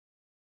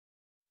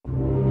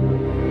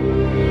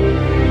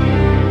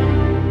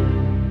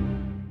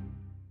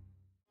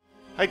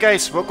Hi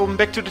guys, welcome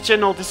back to the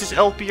channel. This is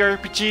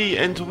LPRPG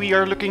and we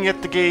are looking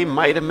at the game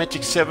Might and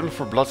Magic 7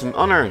 for Blood and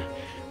Honor.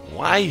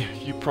 Why,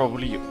 you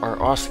probably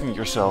are asking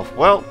yourself.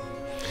 Well,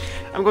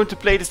 I'm going to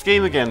play this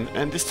game again,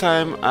 and this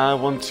time I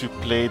want to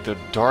play the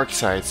dark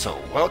side, so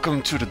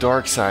welcome to the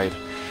dark side.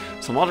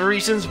 Some other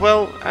reasons,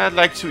 well, I'd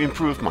like to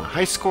improve my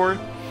high score,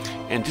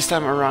 and this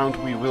time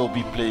around we will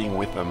be playing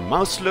with a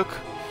mouse look.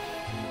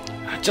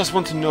 I just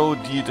want to know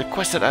the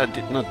quests that I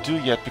did not do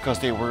yet because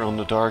they were on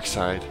the dark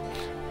side.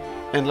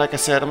 And like I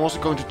said, I'm also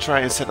going to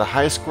try and set a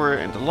high score,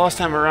 and the last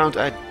time around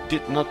I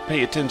did not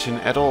pay attention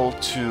at all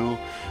to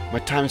my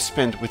time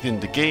spent within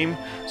the game,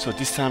 so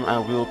this time I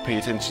will pay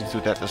attention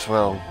to that as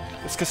well.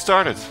 Let's get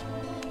started.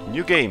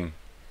 New game.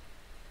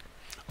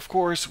 Of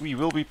course, we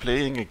will be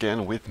playing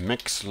again with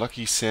Max,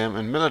 Lucky, Sam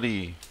and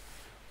Melody.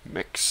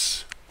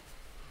 Max,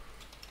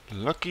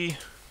 Lucky,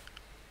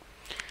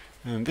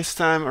 and this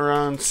time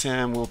around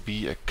Sam will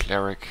be a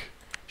cleric.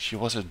 She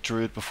was a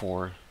druid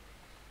before.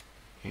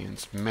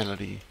 And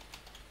Melody.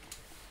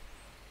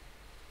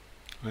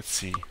 Let's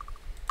see.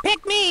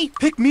 Pick me!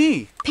 Pick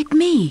me! Pick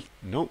me.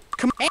 Nope.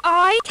 Come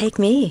I take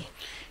me.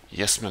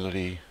 Yes,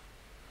 Melody.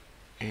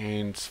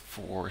 And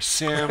for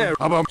Sam,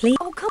 Please.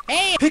 Oh, come.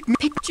 Hey, pick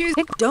me! Choose.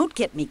 Don't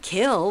get me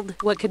killed.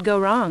 What could go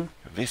wrong?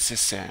 this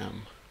is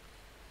Sam.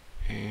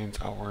 And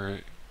our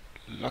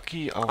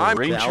Lucky, our I'm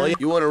ranger. Callie.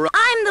 You wanna run?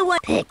 I'm the one.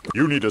 Pick.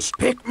 You need to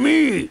pick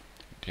me!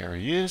 There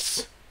he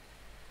is.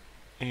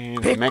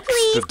 And Pick Max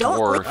me, the don't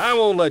dwarf. I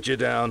won't let you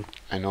down.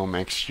 I know,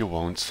 Max, you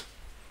won't.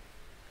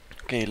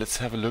 Okay, let's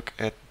have a look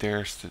at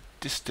their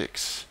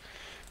statistics.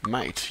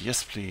 Might,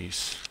 yes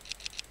please.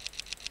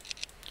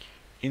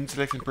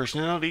 Intellect and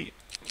personality,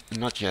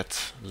 not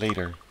yet,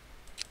 later.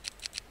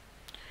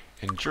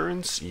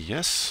 Endurance,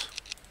 yes.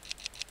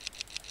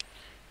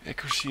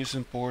 Accuracy is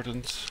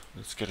important,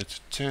 let's get it to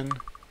 10.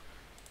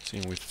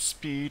 Same with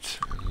speed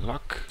and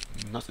luck,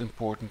 not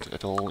important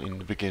at all in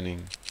the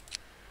beginning.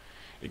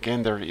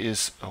 Again, there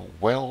is a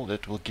well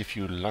that will give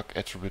you luck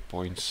attribute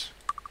points.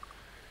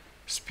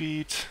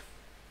 Speed,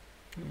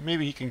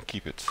 maybe he can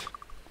keep it.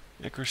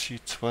 Accuracy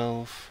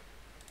 12.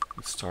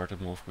 Let's start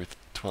him off with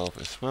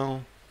 12 as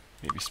well.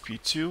 Maybe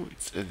speed 2.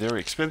 It's very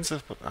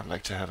expensive, but I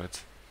like to have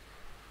it.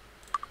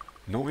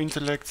 No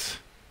intellect.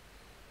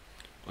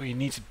 Oh, you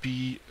need to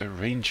be a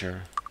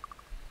ranger.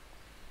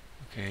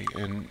 Okay,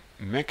 and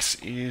Max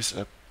is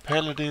a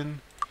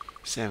paladin.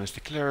 Sam is the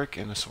cleric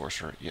and a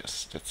sorcerer.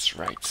 Yes, that's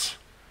right.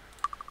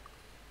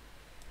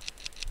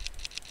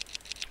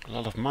 A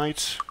lot of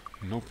might,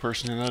 no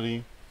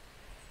personality.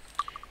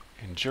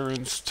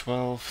 Endurance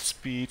 12,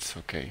 speed,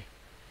 okay.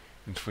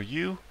 And for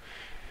you,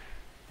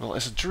 well,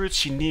 as a druid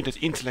she needed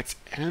intellect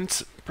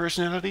and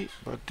personality,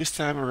 but this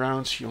time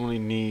around she only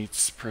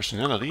needs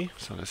personality,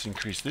 so let's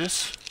increase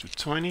this to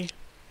 20.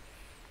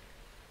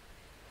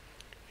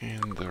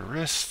 And the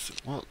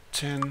rest, well,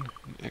 10,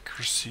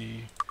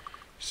 accuracy,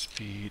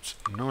 speed,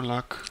 no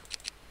luck.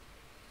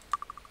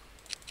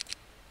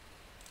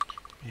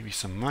 Maybe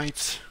some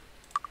might.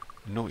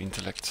 No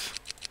intellect.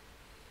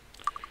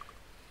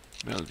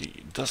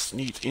 Melody does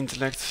need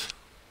intellect.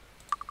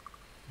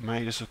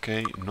 Might is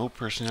okay. No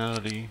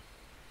personality.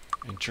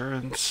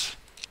 Endurance.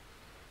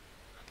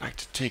 I'd like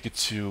to take it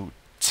to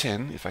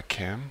 10 if I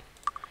can.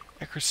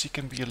 Accuracy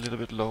can be a little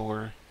bit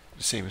lower.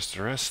 The same as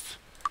the rest.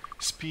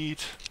 Speed.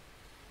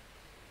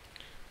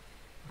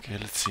 Okay,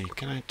 let's see.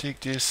 Can I take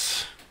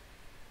this?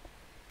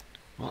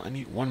 Well, I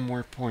need one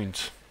more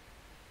point.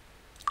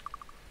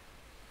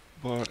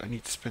 But I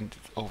need to spend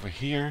it over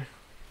here.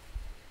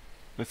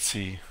 Let's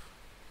see.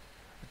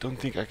 I don't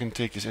think I can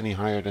take this any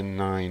higher than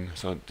 9,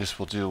 so this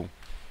will do.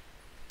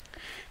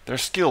 Their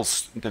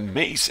skills, the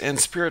mace and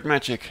spirit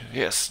magic.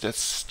 Yes,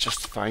 that's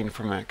just fine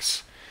for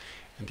Max.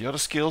 And the other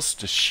skills,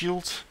 the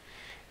shield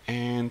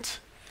and,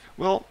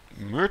 well,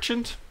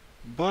 merchant.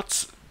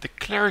 But the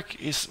cleric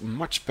is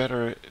much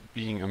better at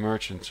being a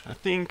merchant. I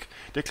think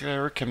the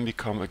cleric can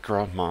become a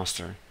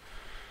grandmaster.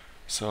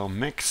 So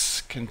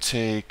Max can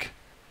take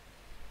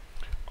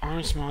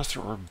Arms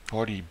Master or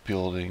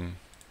bodybuilding.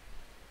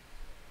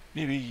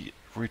 Maybe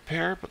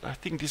repair, but I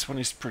think this one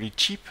is pretty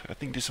cheap. I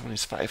think this one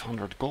is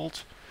 500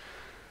 gold.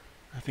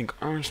 I think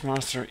Arms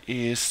Master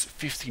is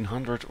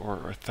 1500 or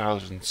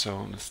 1000,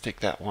 so let's take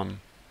that one.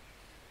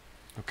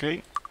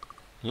 Okay,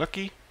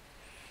 Lucky.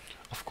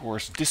 Of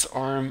course,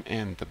 disarm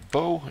and the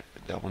bow,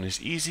 that one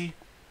is easy.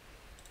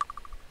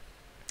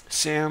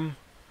 Sam.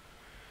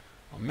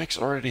 Well, Max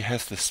already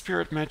has the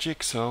spirit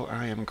magic, so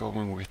I am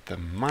going with the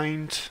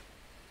mind.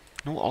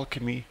 No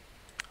alchemy.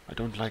 I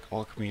don't like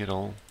alchemy at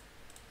all.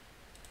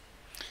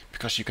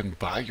 Because you can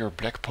buy your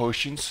black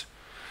potions.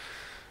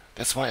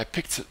 That's why I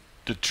picked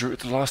the druid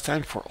the last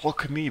time for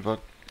alchemy, but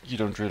you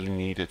don't really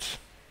need it.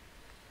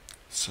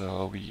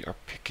 So we are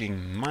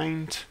picking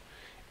mind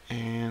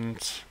and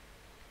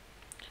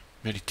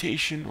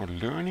meditation or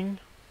learning.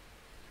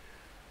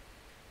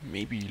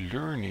 Maybe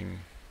learning.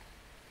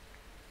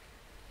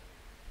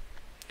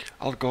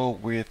 I'll go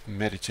with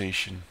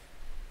meditation,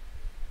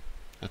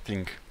 I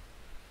think.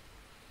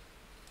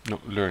 No,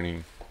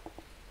 learning.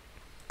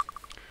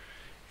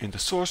 And the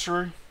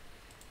sorcerer,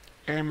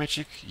 air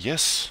magic?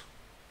 Yes.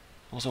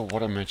 Also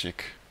water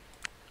magic.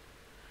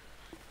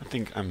 I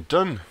think I'm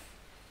done.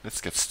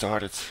 Let's get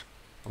started.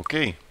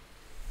 Okay.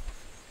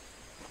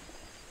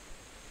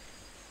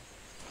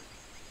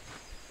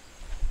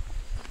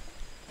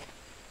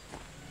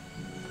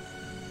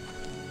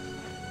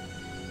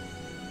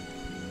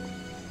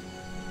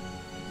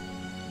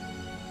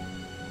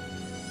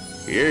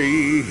 Hear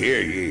ye,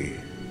 hear ye.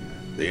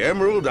 The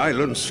Emerald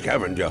Island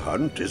scavenger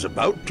hunt is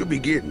about to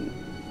begin.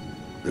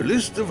 The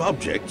list of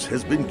objects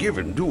has been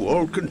given to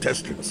all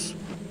contestants.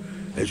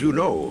 As you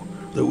know,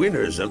 the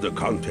winners of the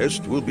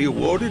contest will be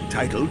awarded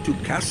title to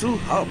Castle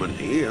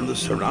Harmony and the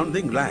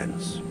surrounding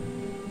lands.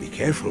 Be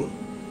careful.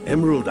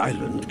 Emerald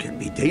Island can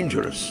be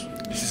dangerous.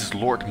 This is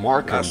Lord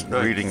Markham Last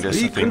night, reading this, I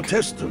 3 think.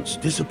 contestants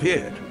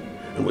disappeared,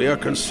 and we are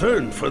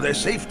concerned for their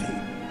safety.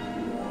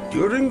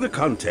 During the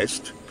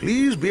contest,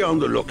 please be on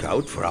the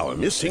lookout for our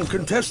missing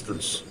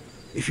contestants.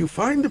 If you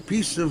find a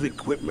piece of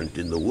equipment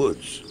in the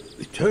woods,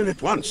 return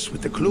at once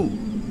with the clue.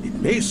 It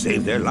may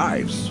save their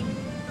lives.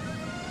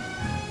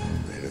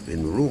 There have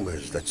been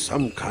rumors that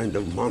some kind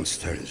of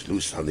monster is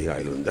loose on the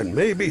island and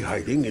may be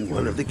hiding in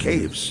one of the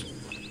caves.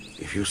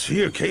 If you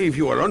see a cave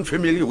you are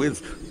unfamiliar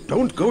with,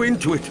 don't go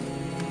into it.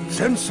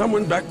 Send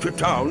someone back to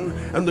town,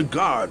 and the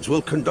guards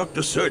will conduct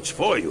a search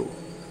for you.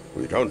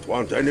 We don't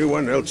want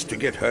anyone else to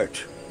get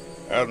hurt.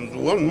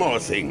 And one more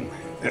thing.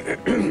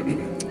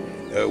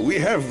 We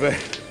have...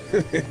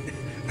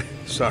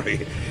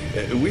 sorry.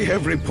 We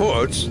have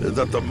reports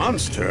that the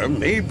monster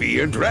may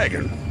be a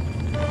dragon.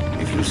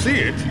 If you see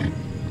it,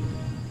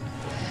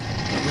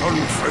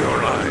 run for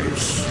your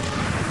lives.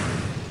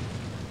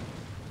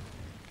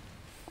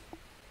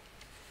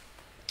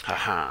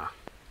 Haha.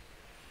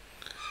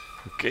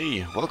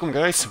 Okay, welcome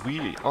guys.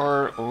 We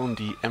are on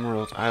the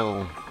Emerald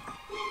Isle.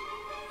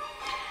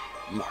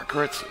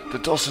 Margaret, the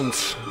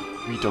doesn't.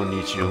 We don't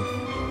need you.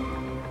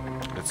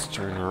 Let's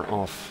turn her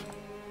off.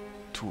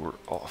 Tour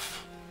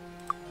off.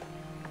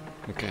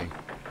 Okay.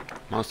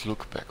 Mouse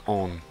look back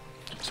on.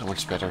 So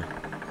much better.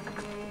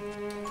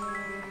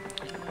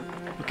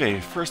 Okay,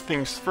 first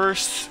things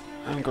first.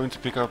 I'm going to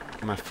pick up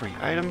my 3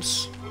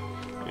 items.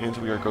 And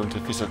we are going to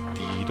visit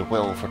the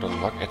well for the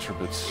luck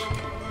attributes.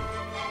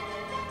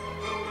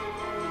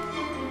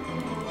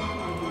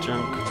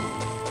 Junk.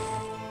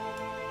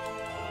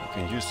 You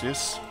can use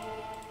this.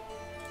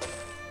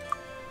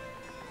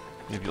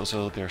 Maybe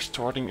also their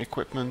starting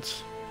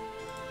equipment.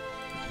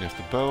 You can have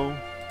the bow.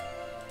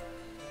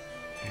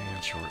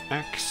 And your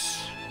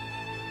axe.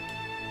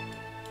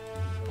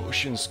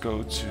 Potions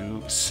go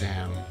to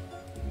Sam.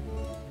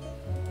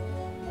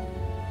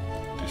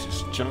 This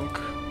is junk.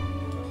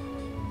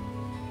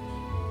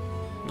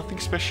 Nothing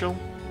special.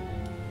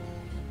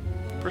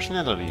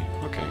 Personality.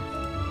 Okay.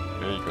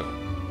 There you go.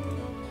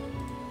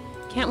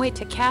 Can't wait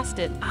to cast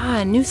it.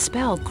 Ah, a new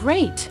spell.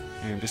 Great.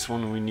 And this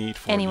one we need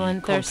for Anyone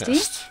the thirsty?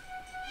 contest.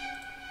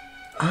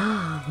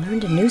 Ah,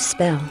 learned a new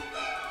spell.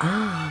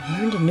 Ah,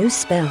 learned a new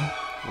spell.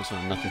 Also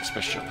nothing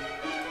special.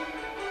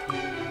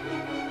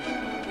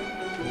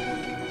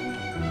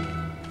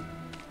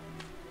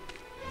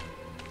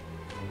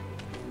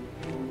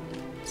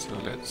 So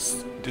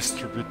let's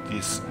distribute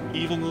this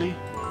evenly.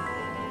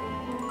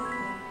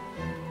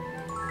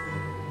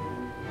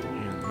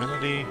 And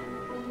melody,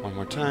 one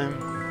more time.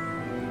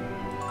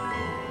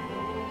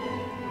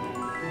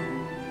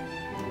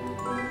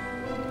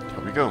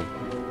 Here we go.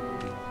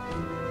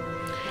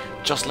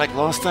 Just like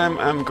last time,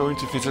 I'm going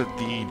to visit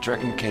the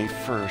Dragon Cave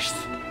first.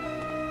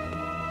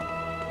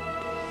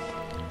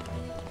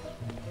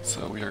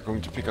 So we are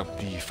going to pick up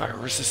the fire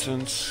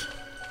resistance.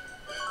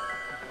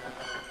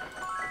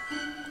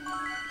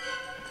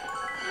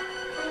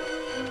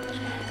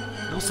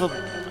 And also,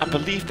 I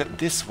believe that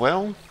this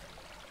well,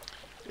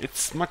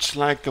 it's much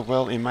like the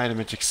well in Might and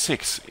Magic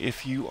 6.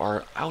 If you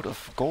are out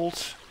of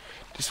gold,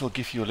 this will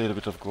give you a little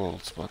bit of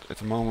gold, but at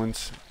the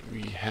moment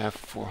we have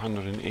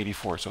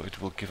 484, so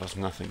it will give us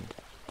nothing.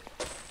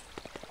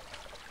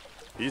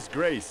 His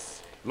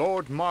Grace,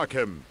 Lord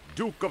Markham,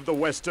 Duke of the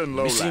Western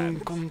Missing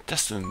Lowlands.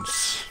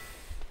 contestants.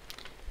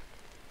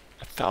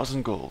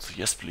 1,000 gold,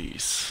 yes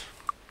please.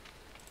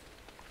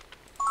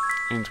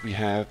 And we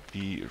have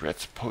the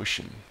red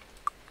potion.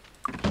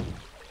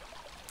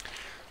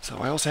 So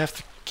I also have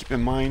to keep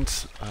in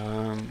mind,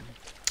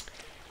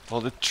 well,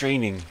 the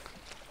training.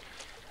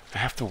 I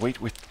have to wait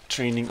with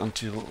training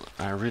until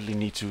I really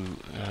need to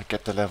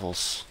get the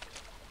levels.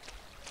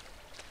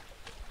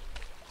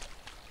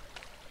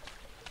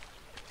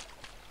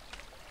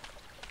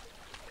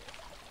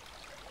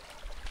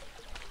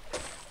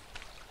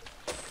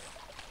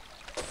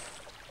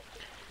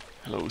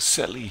 Hello,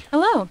 Sally.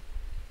 Hello.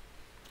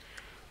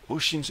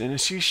 Oceans and a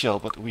seashell,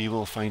 but we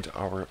will find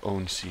our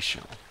own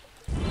seashell.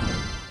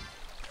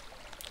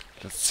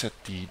 Let's set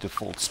the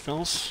default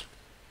spells.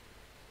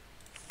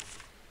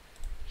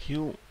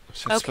 Heal,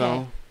 set Okay.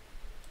 spell.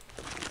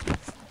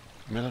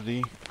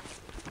 Melody.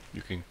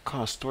 You can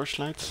cast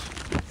torchlight.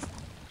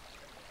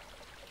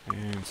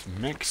 And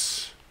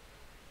Max.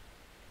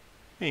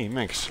 Hey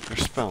Max, your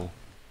spell.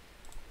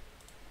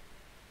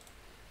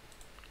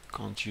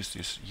 Can't use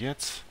this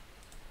yet.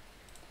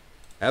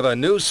 Have a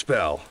new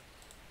spell.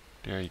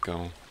 There you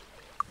go.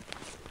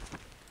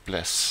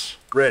 Bless.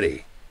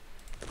 Ready.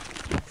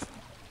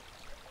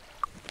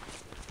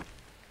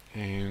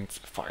 And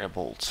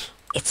firebolt.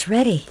 It's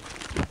ready.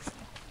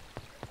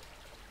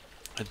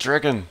 A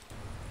dragon.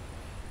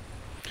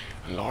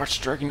 A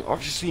large dragon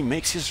obviously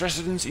makes his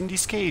residence in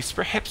these caves.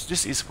 Perhaps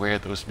this is where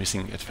those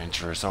missing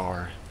adventurers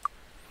are.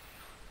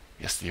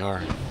 Yes, they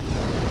are.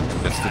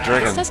 That's the This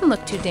dragon. doesn't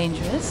look too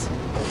dangerous.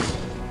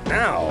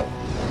 Now.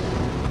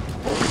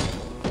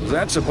 Was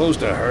that supposed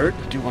to hurt?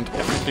 I do want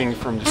everything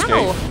from this Ow!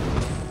 cave.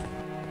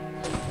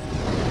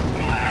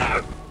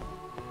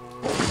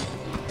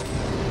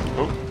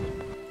 Oh.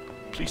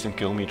 Please don't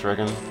kill me,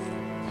 dragon.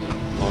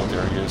 Oh,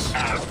 there he is.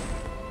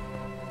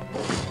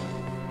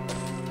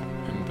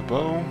 And the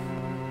bow.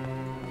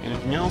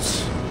 Anything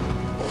else?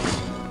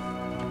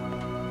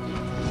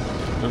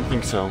 Don't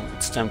think so.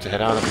 It's time to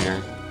head out of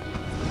here.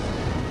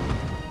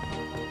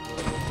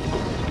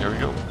 Oh, there we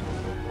go.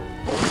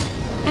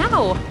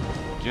 Ow!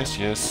 Yes,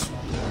 yes.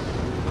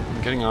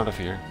 I'm getting out of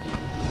here.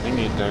 Hang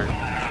in there.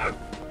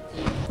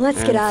 Let's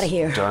get And out of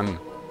here. Done.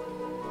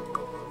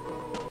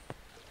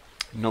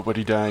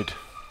 Nobody died.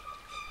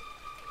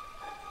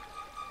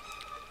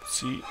 Let's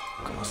see.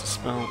 Cast a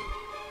spell.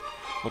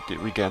 What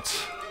did we get?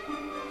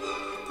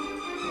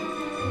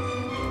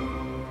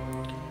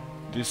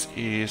 This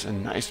is a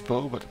nice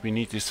bow, but we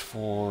need this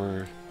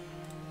for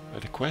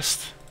the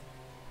quest.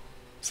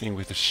 Same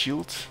with the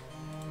shield.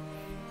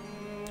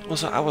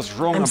 Also, I was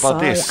wrong I'm about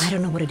sorry, this. I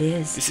don't know what it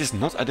is. This is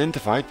not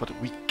identified, but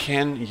we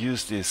can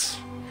use this.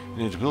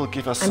 And it will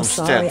give us I'm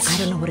some sorry, stats. I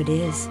don't know what it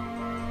is.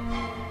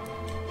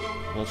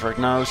 But right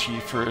now she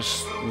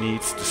first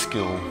needs the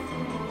skill.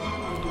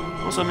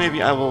 Also,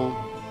 maybe I will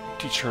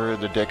teach her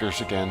the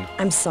daggers again.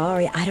 I'm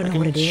sorry, I don't I know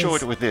what can it show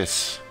is. it with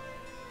this.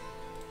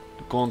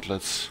 The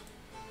gauntlets.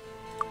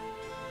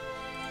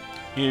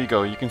 Here you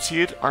go, you can see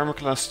it, armor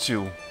class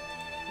 2.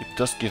 It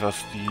does give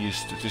us the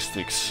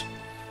statistics.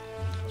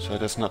 So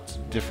that's not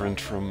different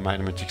from might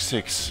and magic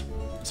 6.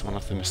 It's one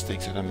of the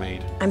mistakes that I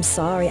made. I'm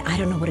sorry, I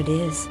don't know what it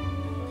is.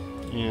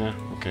 Yeah,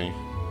 okay.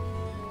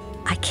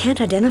 I can't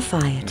identify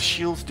The it.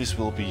 shield, this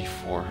will be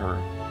for her.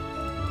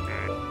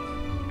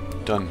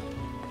 Done.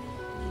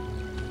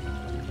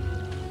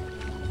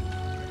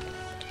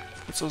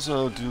 Let's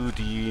also do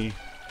the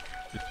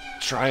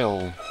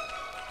trial,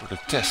 or the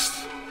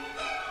test.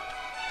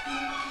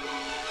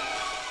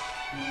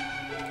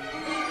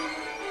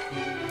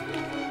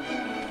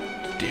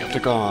 Day of the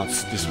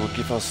Gods. This will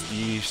give us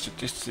the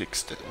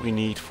statistics that we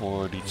need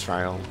for the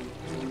trial.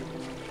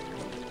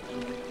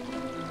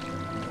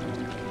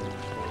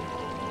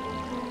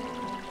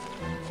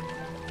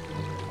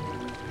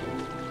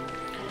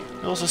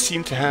 I also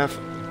seem to have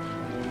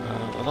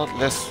a lot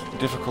less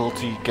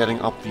difficulty getting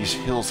up these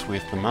hills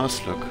with the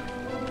mouse look.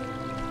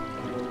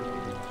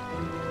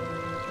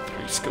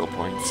 3 skill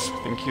points,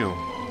 thank you.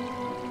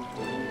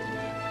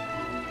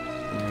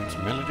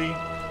 And melody,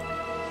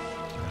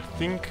 I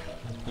think,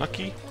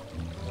 lucky,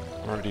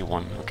 already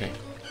 1, okay,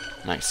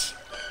 nice.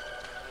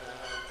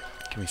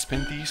 Can we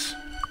spend these?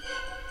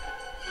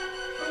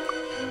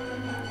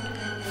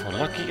 For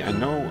lucky, I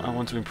know I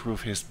want to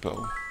improve his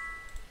bow.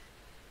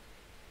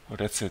 Oh,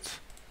 that's it.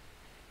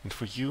 And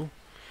for you?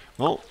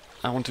 Well,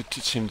 I want to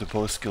teach him the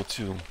bow skill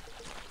too.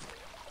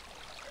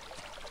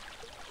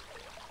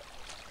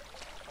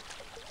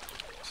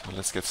 So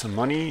let's get some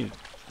money.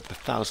 The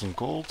 1,000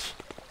 gold.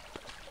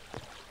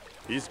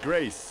 His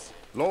Grace,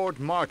 Lord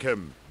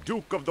Markham,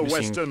 Duke of the Missing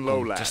Western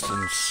Lowlands.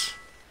 contestants.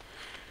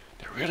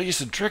 There really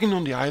is a dragon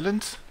on the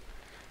island?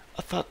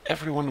 I thought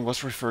everyone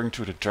was referring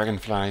to the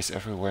dragonflies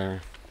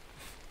everywhere.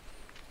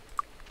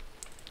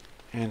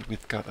 And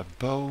we've got a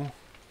bow.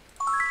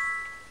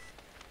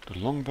 The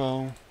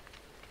longbow.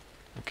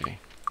 Okay.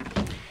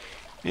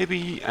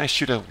 Maybe I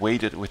should have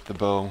waited with the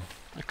bow.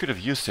 I could have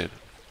used it.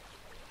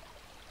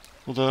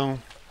 Although,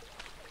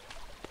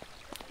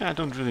 yeah, I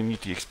don't really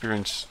need the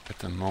experience at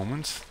the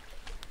moment.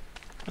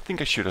 I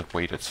think I should have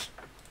waited.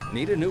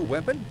 Need a new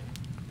weapon?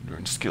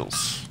 Learn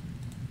skills.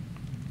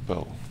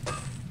 Bow.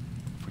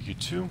 For you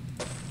too.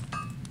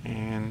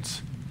 And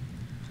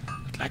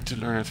I'd like to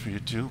learn it for you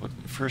too, but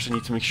first I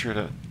need to make sure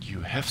that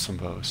you have some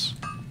bows.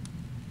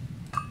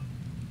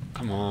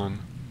 Come on.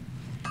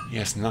 He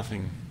has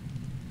nothing.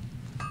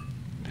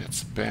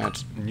 That's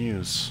bad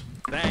news.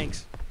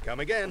 Thanks.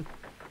 Come again.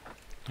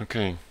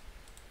 Okay.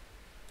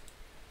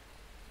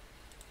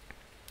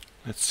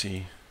 Let's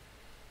see.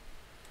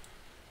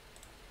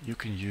 You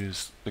can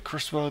use the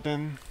crossbow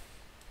then.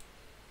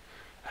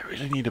 I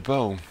really need a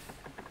bow.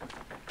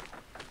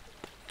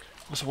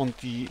 Also want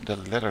the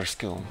leather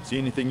skill. See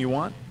anything you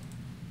want?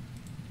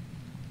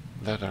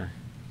 Leather.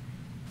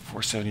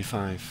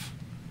 475.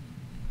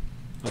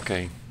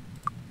 Okay.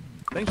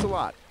 Thanks a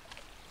lot.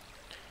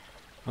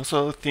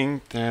 Also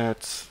think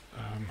that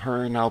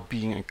her now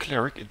being a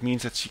cleric, it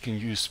means that she can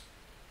use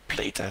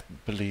plate, I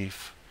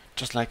believe.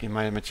 Just like in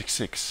Might and Magic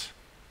 6.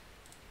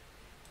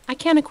 I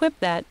can't equip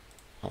that.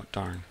 Oh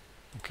darn.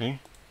 Okay.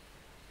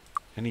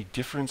 Any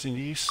difference in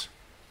these?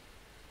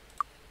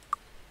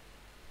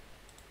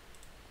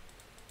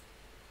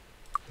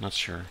 Not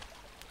sure.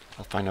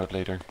 I'll find out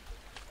later.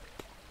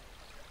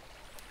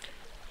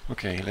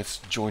 Okay, let's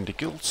join the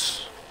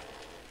guilds.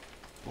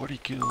 Body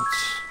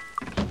guilds.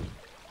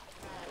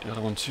 The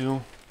other one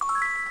too.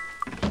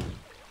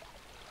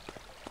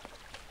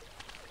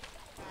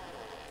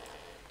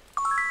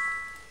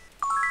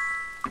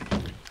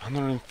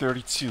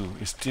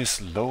 $132. Is this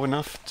low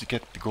enough to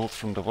get the gold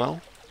from the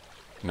well?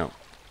 No.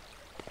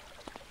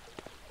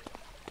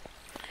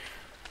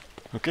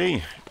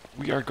 Okay,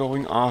 we are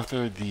going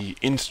after the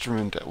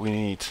instrument that we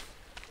need.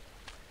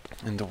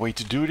 And the way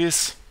to do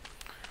this,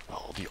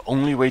 well, the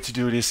only way to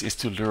do this is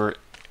to lure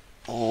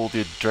all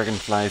the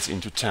dragonflies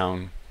into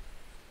town.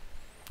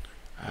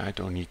 I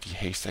don't need the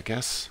haste, I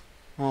guess.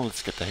 Well,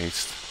 let's get the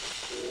haste.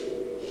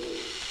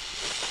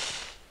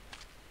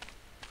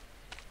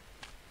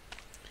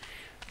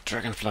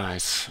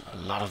 Dragonflies, a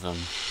lot of them.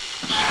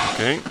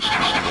 Okay,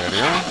 there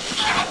they are.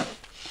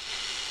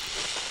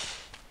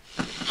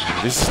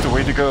 And this is the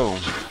way to go.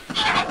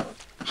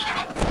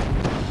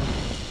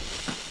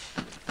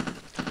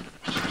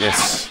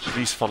 Yes,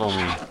 please follow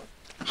me.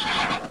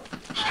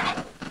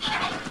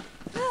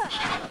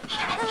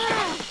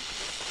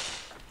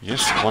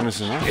 Yes, one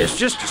is enough. It's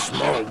just a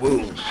small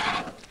wound.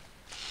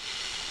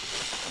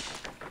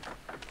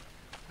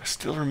 I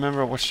still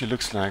remember what she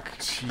looks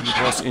like. She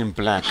was in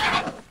black.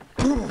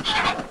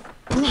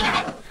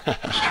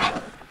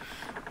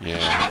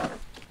 Yeah.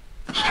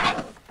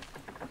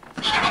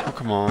 Oh,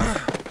 come on.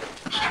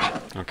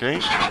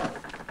 Okay.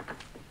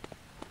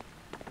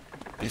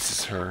 This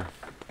is her.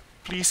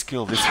 Please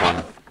kill this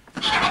one.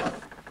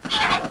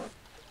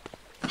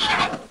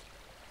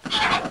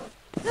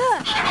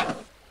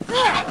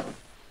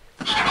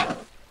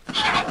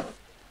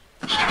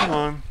 Come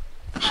on.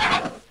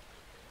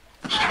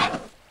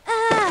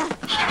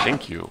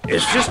 Thank you.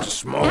 It's just a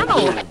small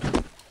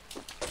wound.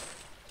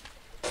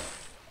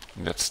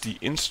 That's the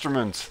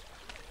instrument.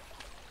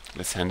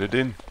 Let's hand it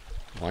in.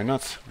 Why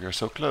not? We are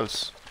so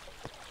close.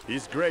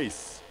 His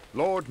Grace,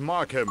 Lord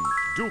Markham,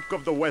 Duke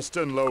of the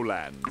Western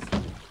Lowlands.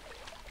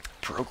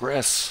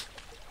 Progress.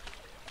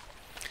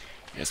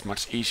 Yes,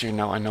 much easier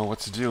now I know what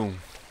to do.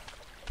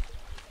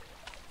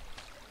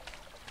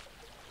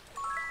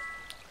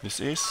 This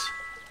is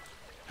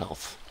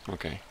health.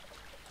 Okay.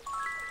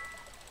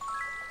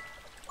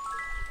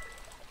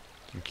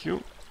 Thank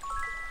you.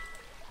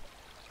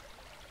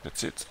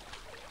 That's it.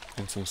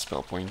 And some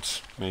spell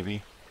points,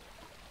 maybe.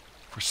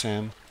 For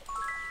Sam.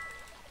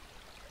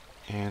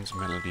 And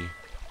Melody.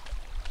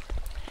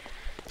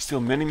 Still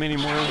many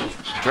more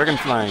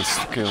dragonflies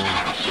to kill. Will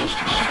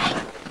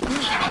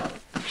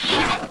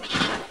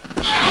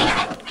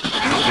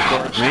the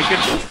guard make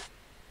it?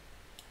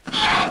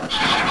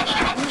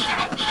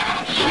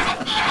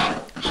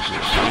 We'll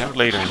find out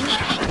later.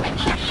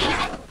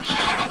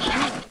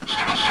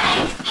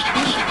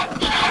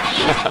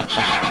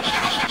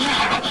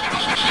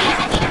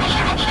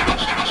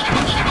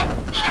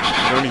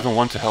 I don't even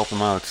want to help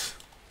him out.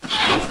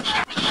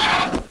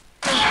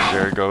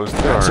 There goes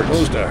the guard. That's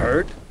supposed to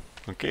hurt.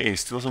 Okay,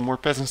 still some more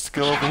peasants to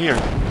kill over here.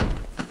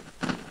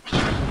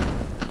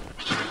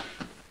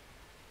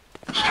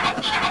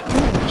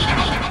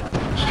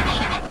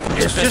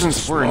 These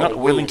peasants were not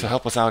willing to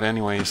help us out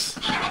anyways.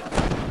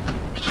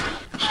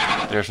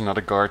 There's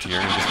another guard here,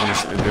 and this one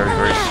is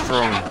very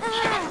strong.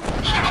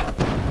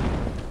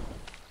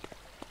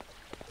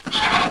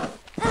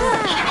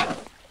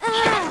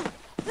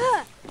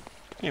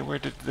 Hey, where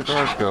did the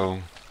guard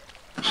go?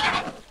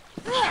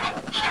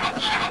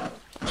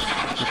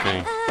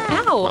 Okay.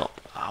 Ow! Well,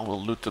 I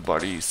will loot the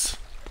bodies.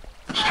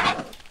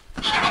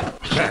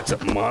 That's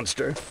a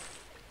monster.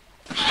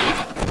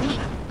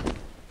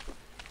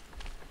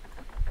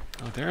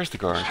 Oh, there's the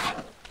guard.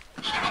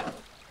 Are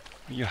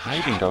you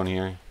hiding down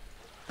here?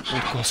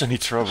 Don't cause any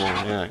trouble.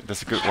 Yeah,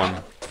 that's a good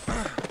one.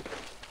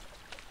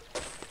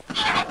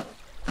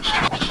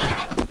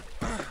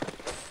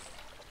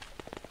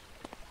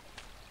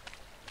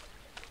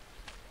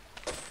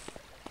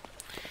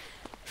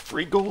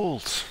 Free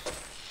gold.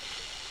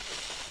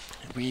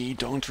 We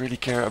don't really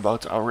care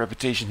about our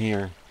reputation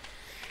here.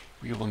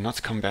 We will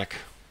not come back.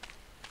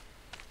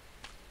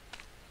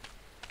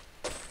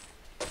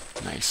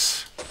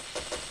 Nice.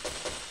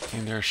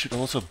 And there should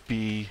also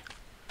be...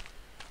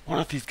 one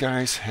of these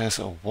guys has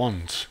a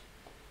wand.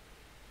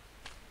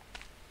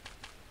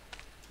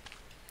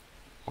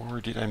 Or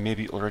did I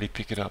maybe already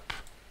pick it up?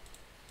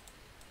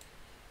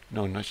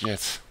 No, not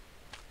yet.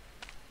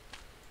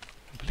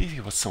 I believe he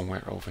was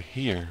somewhere over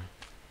here.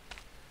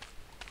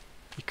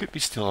 He could be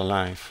still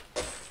alive.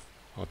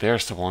 Oh,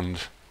 there's the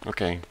wand.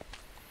 Okay.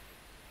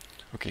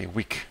 Okay,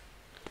 weak.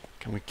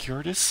 Can we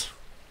cure this?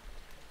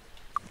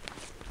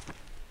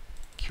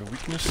 Cure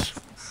weakness?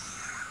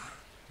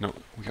 No,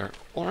 we are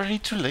already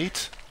too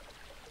late.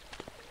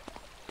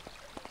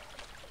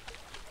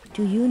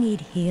 Do you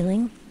need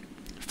healing?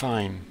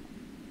 Fine.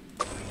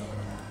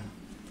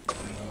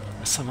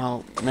 I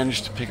somehow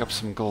managed to pick up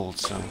some gold,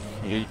 so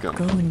here you go.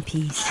 Go in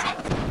peace.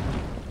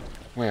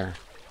 Where?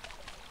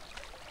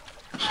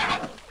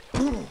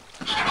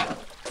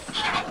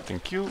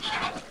 Thank you.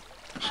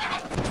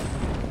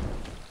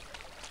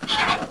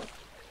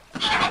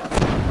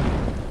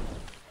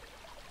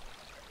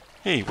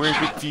 Hey, where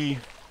did the...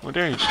 Oh,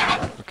 there you...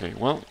 Okay,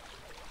 well...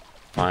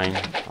 Fine,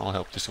 I'll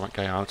help this one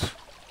guy out.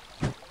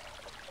 Oh,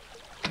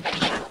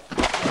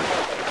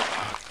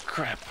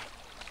 crap.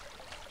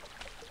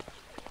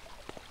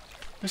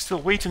 There's still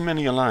way too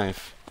many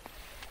alive.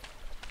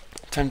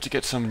 Time to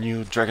get some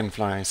new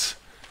dragonflies.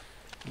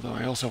 Although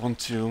I also want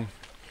to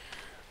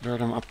lure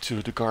them up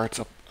to the guards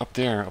up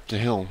there, up the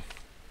hill.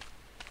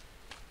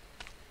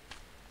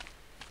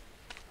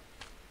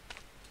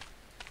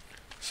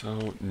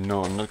 So,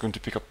 no, I'm not going to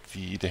pick up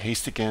the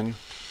haste again.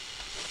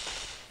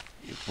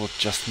 It will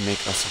just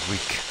make us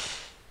weak.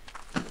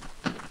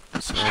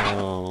 So,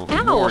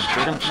 more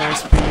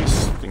dragonflies,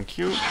 please. Thank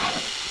you.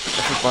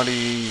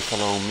 Everybody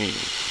follow me.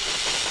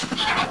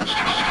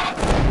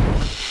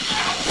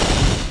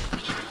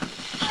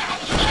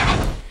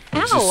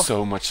 This is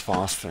so much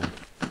faster.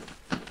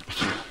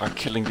 If you are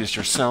killing this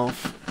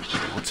yourself,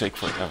 it will take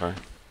forever.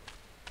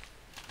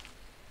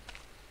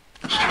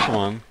 Come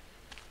on.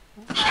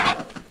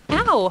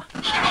 Ow!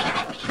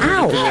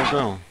 Where did they all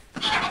go?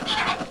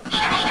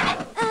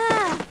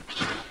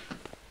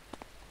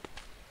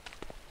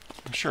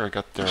 I'm sure I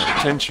got their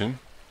attention.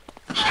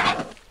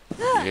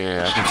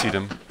 Yeah, I can see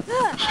them.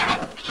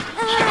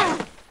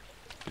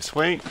 This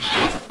way.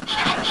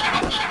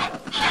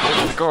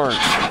 Where's the guards?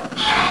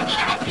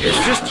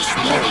 It's just a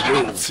small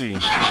wound. Let's see.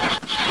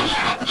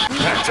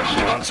 That's a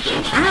monster.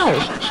 Ow!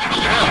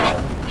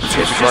 Let's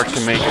see if the guard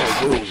can make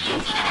it. Wound.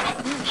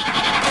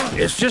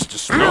 It's just a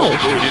small wound.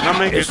 He did not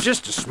make It's it.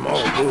 just a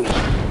small wound.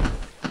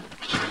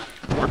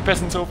 More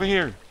peasants over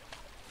here.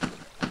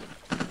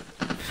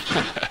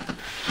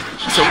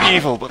 So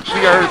evil, but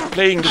we are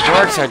playing the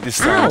dark side this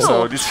time,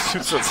 so this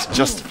suits us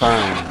just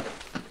fine.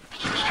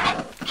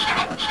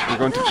 We're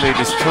going to play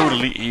this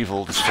totally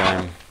evil this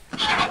time.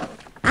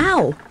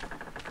 Ow!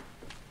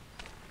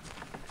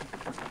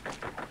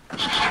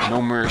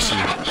 No mercy.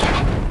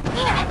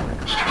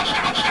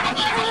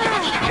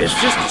 It's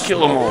just a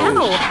Kill them all.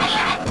 Ow!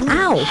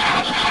 Ow!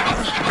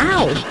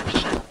 Ow!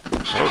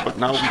 Oh, but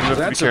now we do have to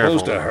be That's careful.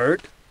 supposed to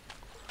hurt.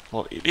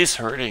 Well, it is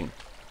hurting.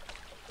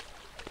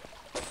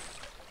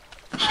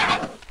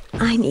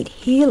 I need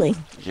healing.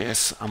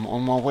 Yes, I'm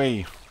on my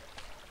way.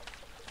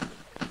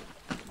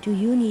 Do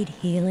you need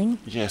healing?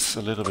 Yes,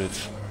 a little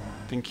bit.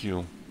 Thank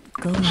you.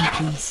 Go in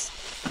peace.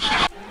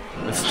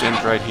 Let's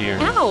stand right here.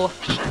 Ow!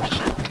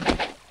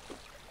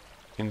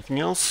 Anything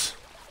else?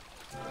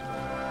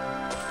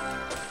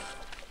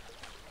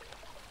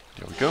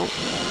 There we go.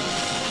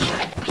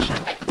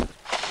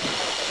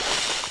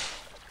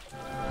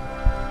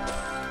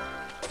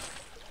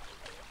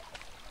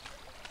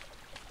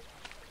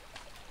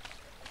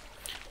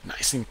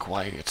 Nice and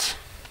quiet.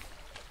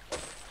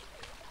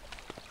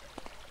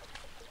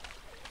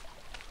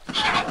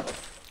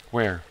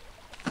 Where?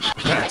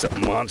 That's a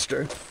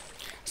monster.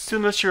 Still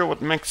not sure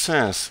what Max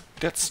says.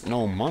 That's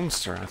no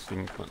monster, I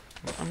think, but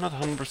I'm not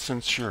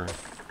 100% sure.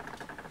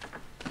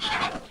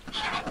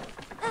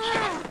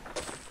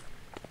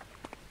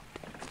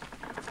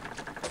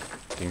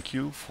 Thank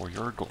you for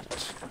your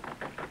gold.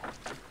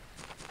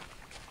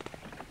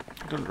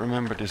 I don't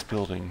remember this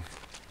building.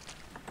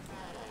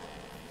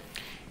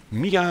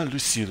 Mia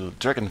Lucille,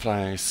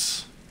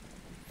 dragonflies.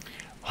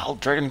 Wild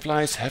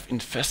dragonflies have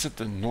infested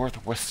the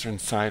northwestern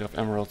side of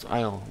Emerald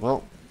Isle.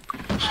 Well,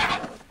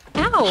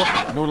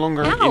 Ow! no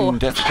longer Ow. in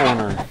that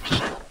corner.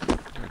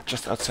 They're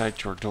just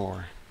outside your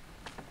door.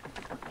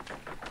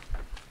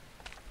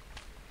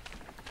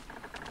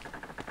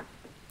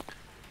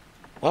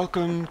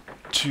 Welcome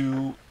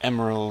to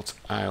Emerald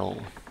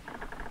Isle.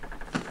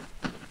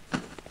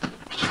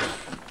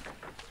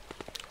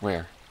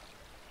 Where?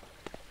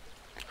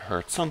 I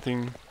heard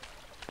something.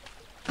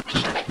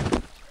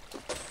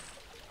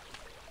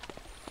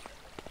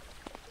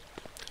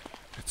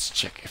 Let's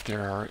check if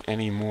there are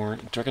any more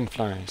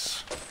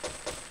dragonflies.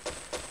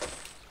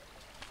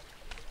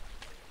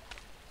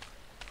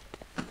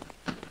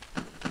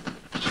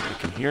 I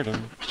can hear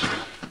them.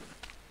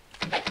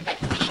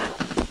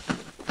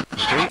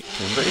 Okay,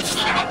 turn based.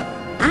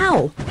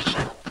 Ow!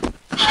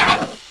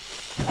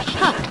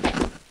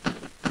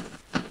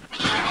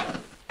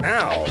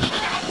 Ow!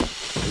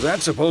 Is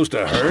that supposed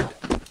to hurt?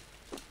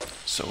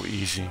 So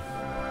easy.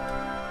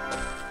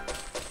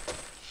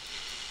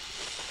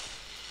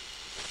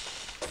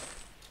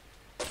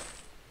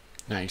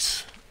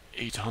 Nice.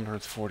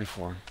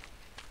 844.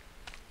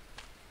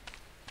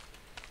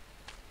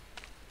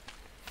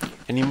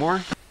 Any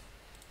more?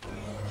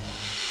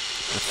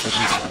 That's at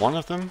least one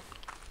of them.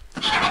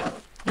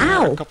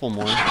 Ow! A couple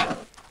more.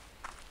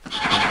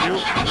 Thank you.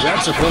 Is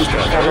that supposed to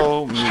hurt?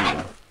 Follow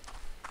me.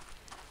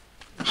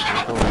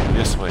 We're going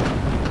this way.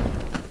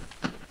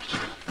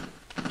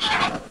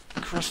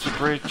 Cross the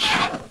bridge.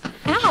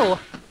 Ow!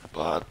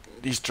 But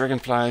these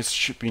dragonflies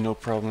should be no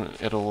problem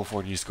at all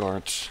for these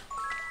guards.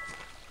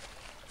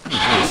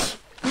 Nice.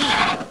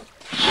 I'll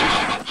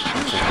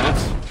take that.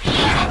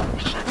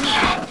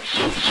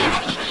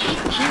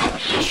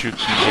 We should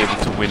be able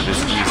to win this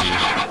easy.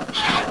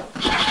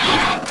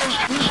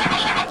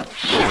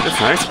 Oh, that's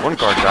nice. One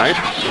guard died.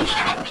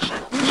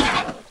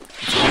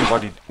 It's one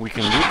body we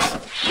can loot.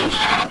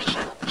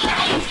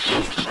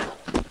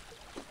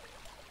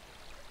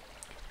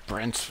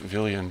 Brent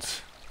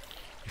Villiant.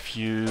 If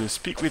you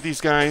speak with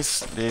these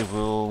guys, they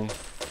will...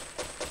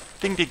 I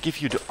think they give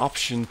you the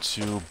option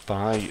to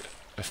buy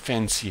a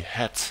fancy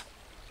hat.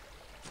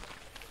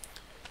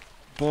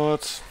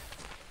 But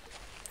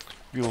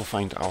we will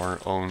find our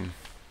own.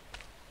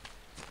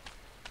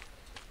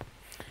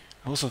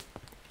 Also,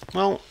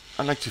 well,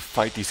 I like to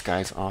fight these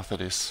guys after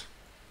this.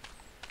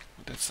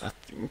 That's, I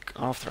think,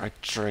 after I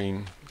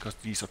train, because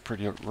these are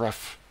pretty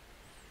rough.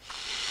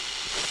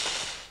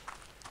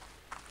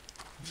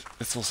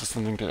 It's also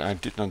something that I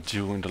did not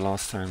do in the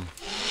last time.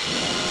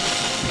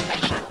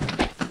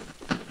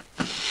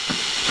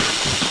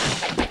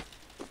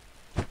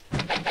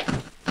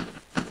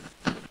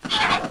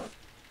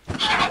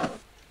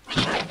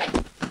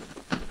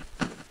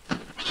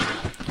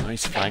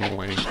 Nice flying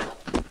away.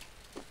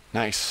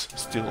 Nice,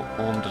 still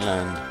on the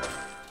land.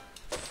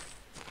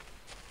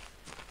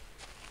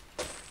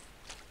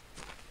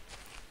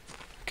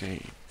 Okay,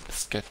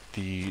 let's get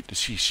the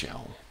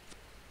seashell.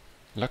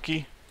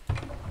 Lucky.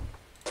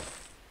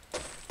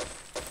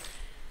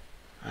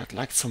 I'd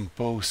like some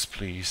bows,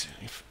 please,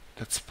 if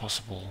that's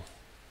possible.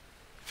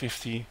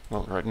 50.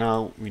 Well, right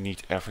now we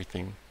need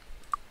everything.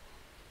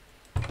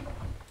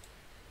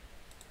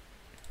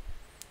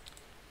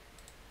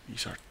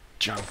 These are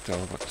junk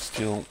though, but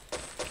still,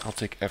 I'll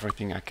take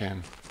everything I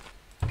can.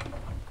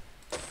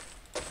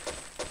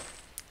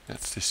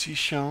 That's the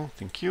seashell,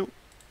 thank you.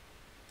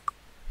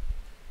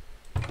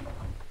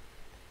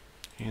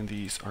 And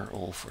these are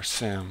all for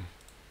Sam.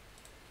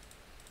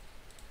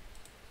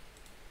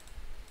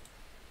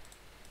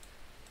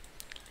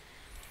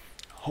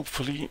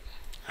 Hopefully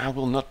I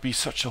will not be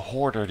such a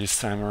hoarder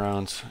this time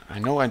around. I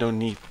know I don't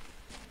need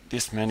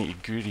this many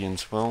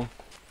ingredients. Well,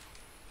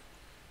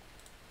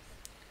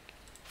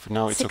 for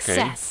now it's okay.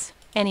 Success.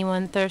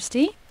 Anyone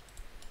thirsty?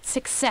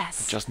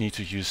 Success. I just need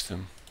to use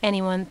them.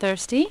 Anyone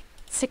thirsty?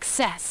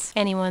 Success.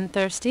 Anyone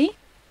thirsty?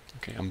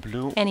 Okay, I'm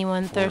blue.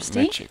 Anyone for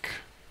thirsty? magic.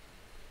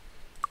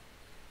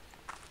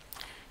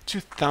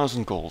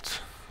 2000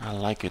 gold. I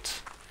like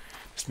it.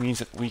 This means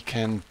that we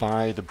can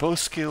buy the bow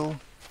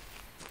skill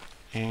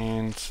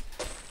and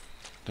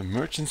the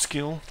merchant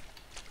skill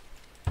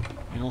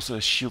and also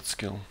a shield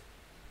skill.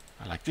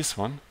 I like this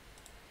one.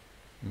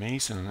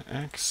 Mace and an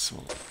axe.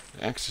 Well,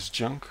 the axe is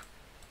junk.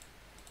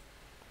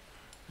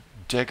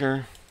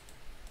 Dagger.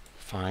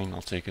 Fine,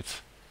 I'll take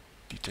it.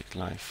 Detect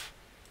life.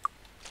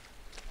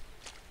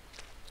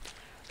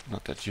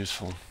 Not that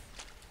useful.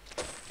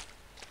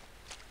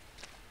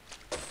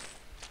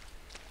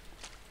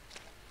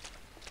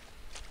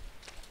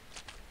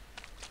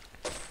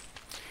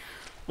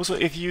 Also,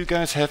 if you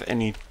guys have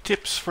any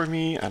tips for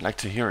me, I'd like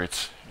to hear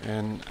it.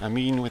 And I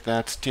mean with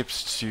that,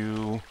 tips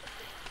to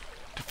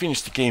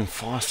finish the game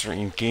faster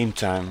in game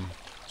time.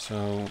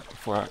 So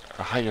for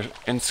a higher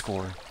end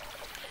score.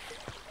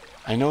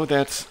 I know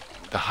that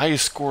the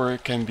highest score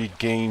can be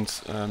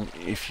gained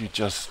if you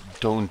just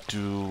don't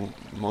do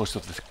most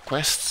of the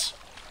quests.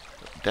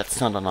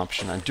 That's not an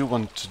option. I do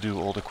want to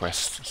do all the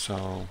quests,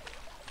 so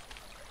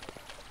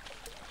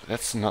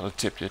that's not a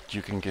tip that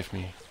you can give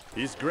me.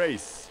 His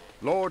Grace,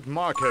 Lord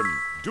Markham,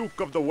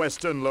 Duke of the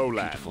Western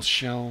Lowlands. Beautiful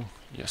shell,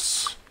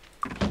 yes.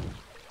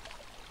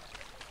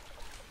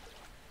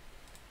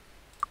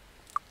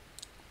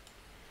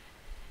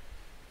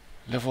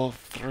 Level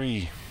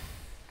 3.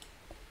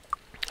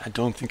 I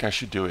don't think I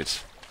should do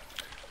it.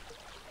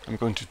 I'm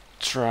going to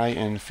try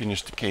and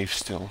finish the cave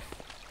still.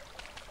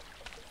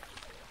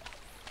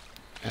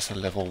 As a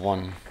level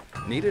 1.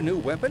 Need a new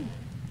weapon?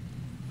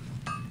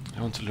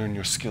 I want to learn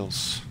your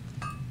skills.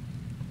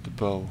 The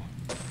bow.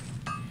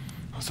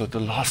 Also, the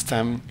last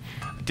time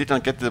I did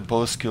not get the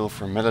bow skill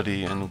for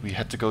Melody and we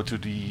had to go to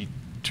the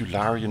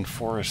Tularian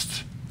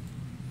forest.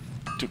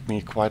 It took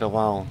me quite a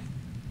while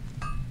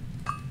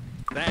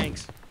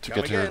Thanks. to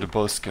Come get her again. the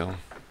bow skill.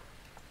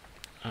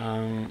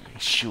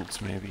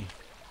 Shields maybe.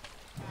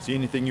 See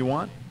anything you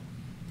want?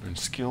 Learn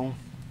skill.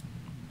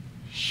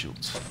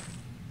 Shields.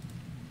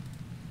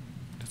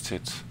 That's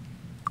it.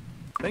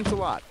 Thanks a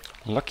lot.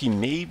 Lucky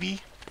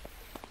maybe,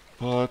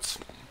 but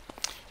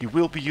he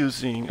will be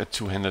using a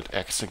two-handed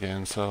axe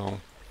again, so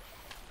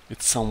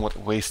it's somewhat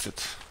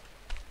wasted.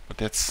 But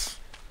that's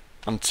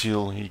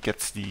until he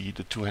gets the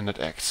two-handed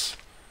axe.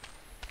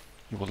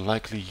 He will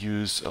likely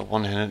use a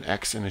one-handed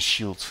axe and a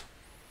shield.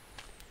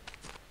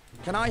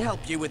 Can I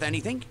help you with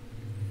anything?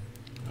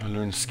 I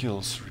learn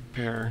skills,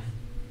 repair.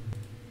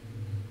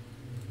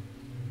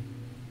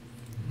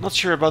 Not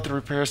sure about the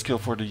repair skill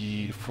for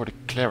the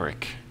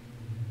cleric.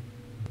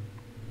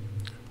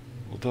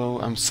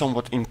 Although I'm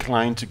somewhat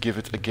inclined to give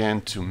it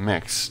again to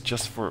Max,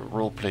 just for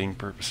role-playing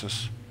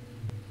purposes.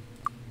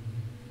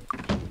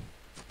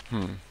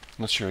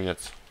 Not sure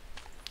yet.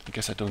 I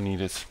guess I don't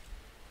need it.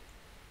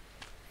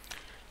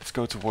 Let's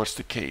go towards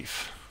the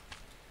cave.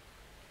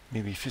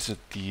 Maybe visit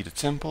the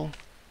temple.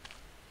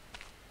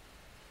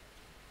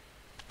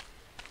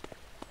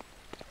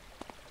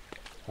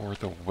 Or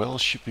the well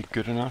should be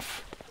good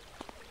enough.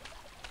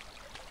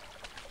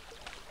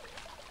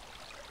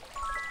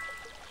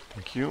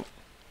 Thank you.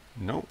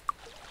 No.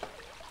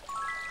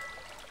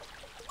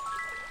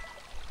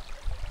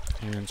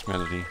 And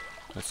melody.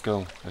 Let's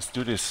go. Let's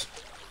do this.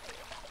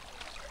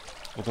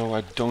 Although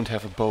I don't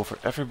have a bow for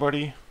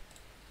everybody.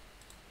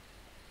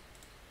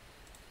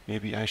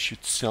 Maybe I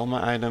should sell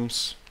my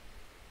items.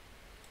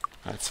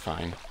 That's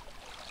fine.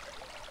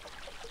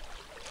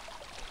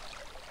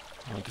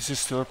 Oh, this is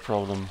still a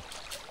problem.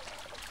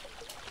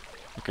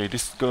 Okay,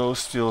 this goes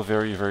still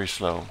very, very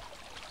slow.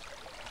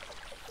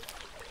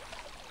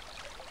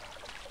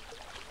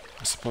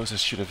 I suppose I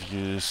should have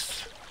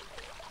used...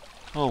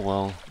 Oh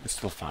well, it's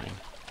still fine.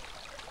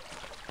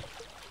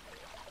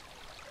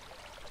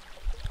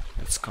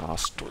 Let's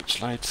cast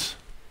Torchlight.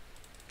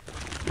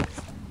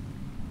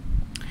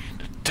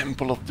 The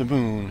Temple of the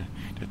Moon.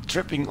 The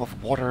dripping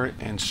of water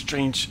and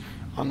strange,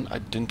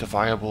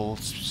 unidentifiable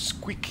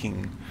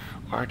squeaking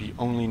are the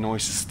only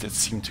noises that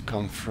seem to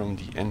come from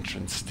the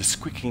entrance. The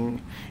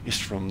squeaking is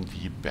from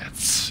the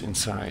bats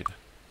inside.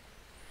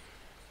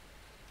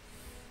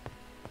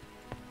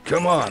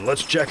 Come on,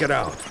 let's check it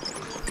out.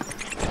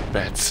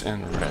 Bats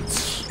and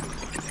rats.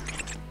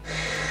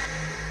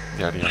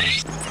 There they are.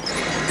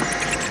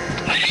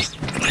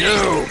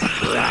 No!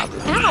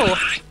 Ow!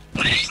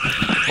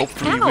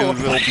 Hopefully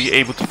we will be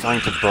able to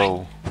find a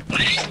bow.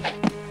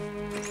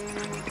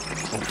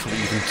 Hopefully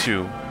even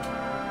two.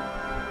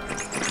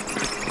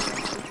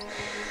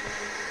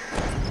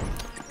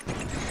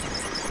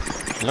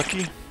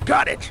 Lucky?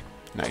 Got it!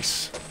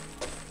 Nice.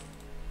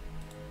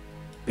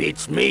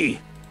 Beats me.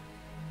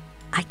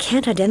 I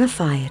can't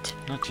identify it.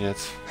 Not yet.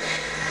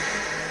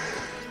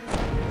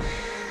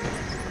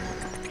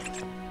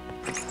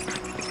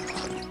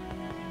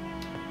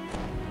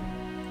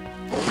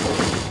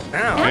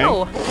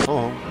 Ow!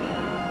 Oh.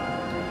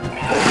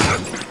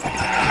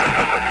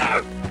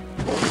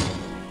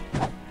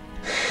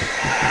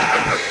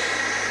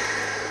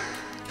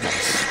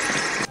 Nice.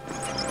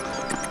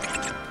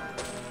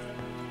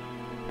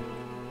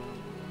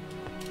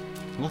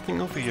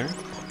 Nothing over here.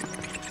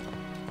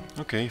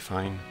 Okay,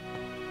 fine.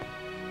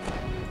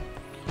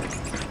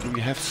 Do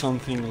we have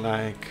something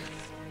like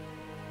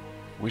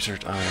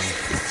Wizard Eye?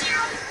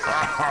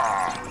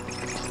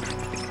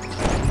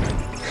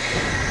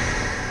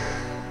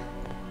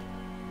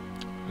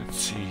 Let's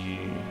see,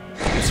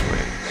 this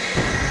way.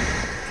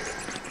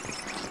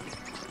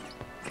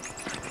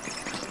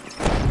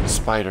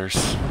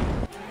 Spiders.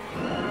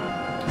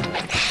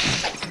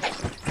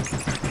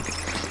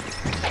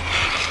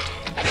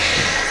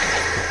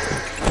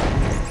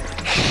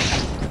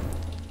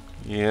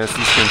 Yes,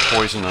 these can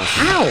poison us.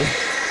 Ow!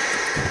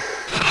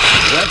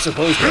 Is that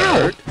supposed to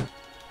hurt?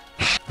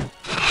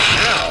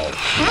 Ow!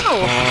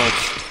 Ow! Oh,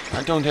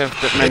 I don't have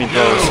that many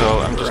bows, so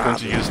I'm just going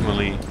to use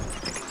melee.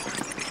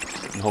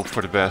 And hope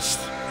for the best.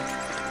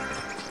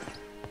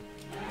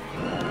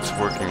 It's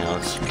working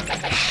out.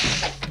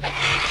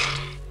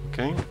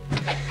 Okay.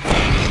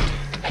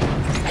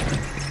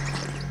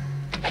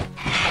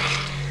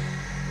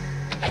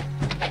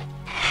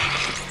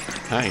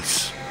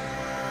 Nice.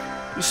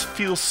 This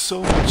feels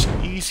so much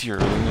easier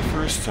than the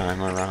first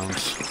time around.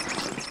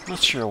 Not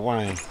sure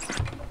why.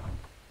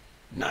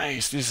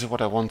 Nice, this is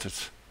what I wanted.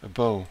 A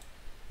bow.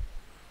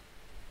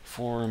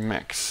 4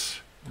 max.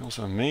 And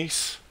also a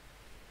mace.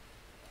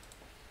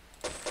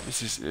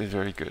 This is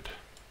very good.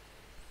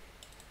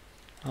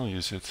 I'll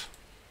use it.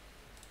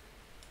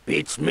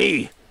 Beats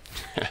me.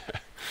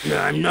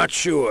 I'm not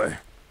sure.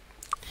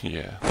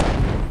 Yeah.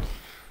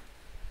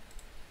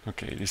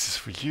 Okay, this is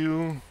for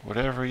you,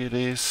 whatever it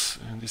is,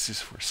 and this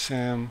is for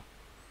Sam.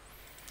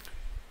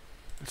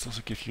 Let's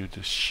also give you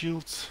the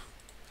shield.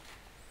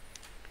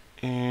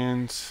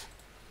 And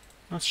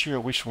not sure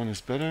which one is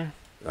better.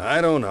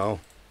 I don't know.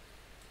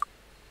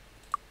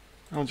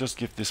 I'll just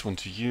give this one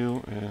to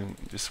you and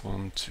this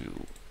one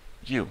to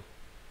you.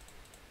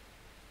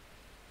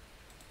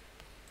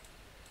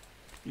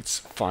 It's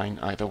fine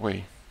either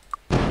way.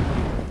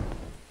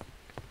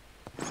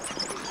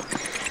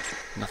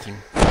 Nothing.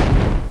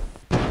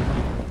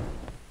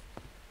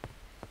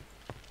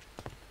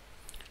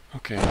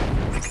 Okay,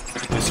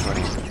 this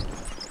way.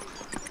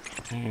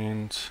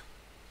 And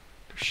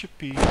there should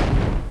be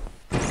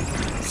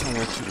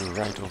somewhere to the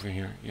right over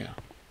here, yeah.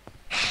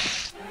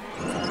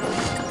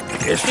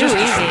 It's Too just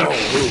easy. a small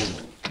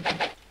wound.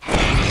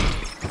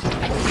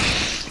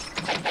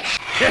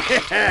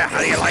 How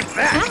do you like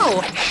that?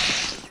 Ow!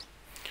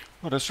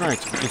 Oh, that's right.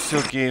 We can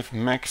still give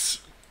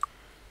Max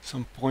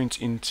some points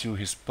into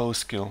his bow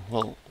skill.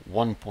 Well,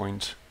 1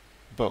 point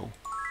bow.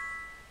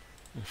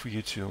 And for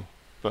you too,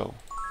 bow.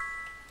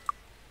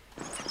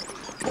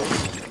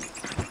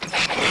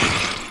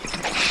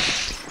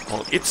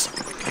 Well, it's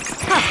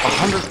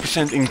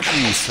 100%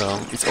 increase, so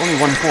it's only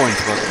 1 point,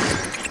 but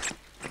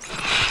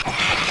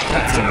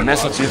that's a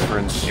massive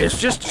difference. It's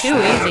just a Too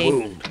small easy.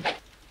 wound.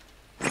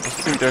 I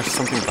think there's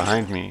something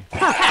behind me.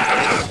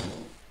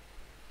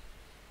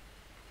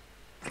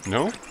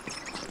 No?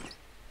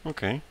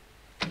 Okay.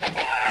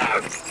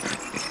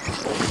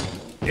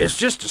 It's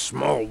just a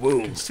small I can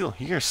wound. still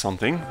hear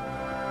something.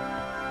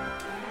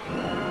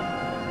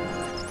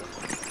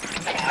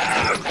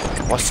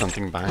 There was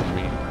something behind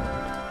me.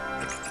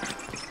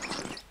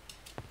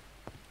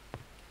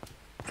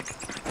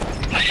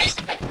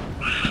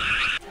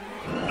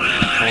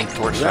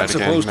 that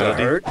again, supposed to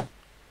Melody. hurt?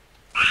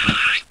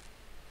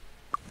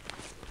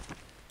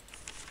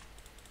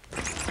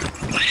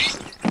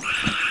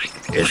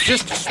 It's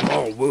just a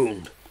small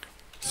wound.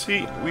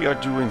 See, we are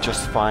doing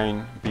just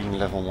fine being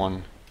level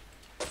 1.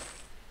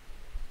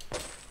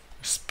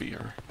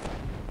 Spear.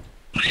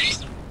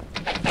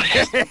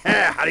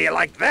 How do you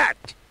like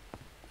that?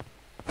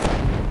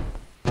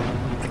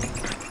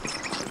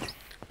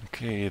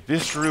 Okay,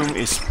 this room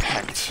is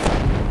packed.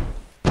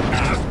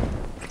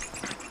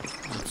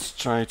 Let's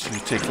try to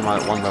take them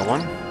out one by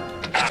one.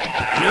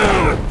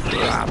 No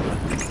problem.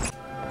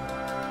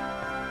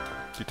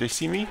 Did they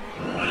see me?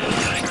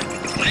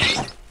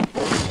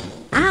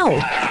 Ow!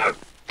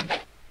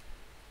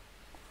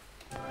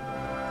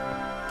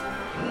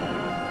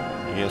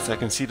 Yes, I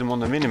can see them on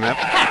the minimap.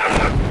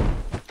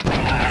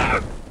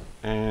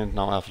 And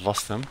now I've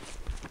lost them.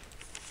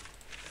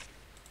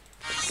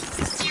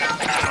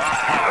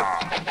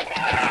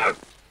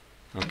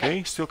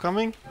 Okay, still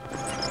coming?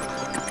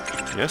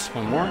 Yes,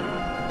 one more.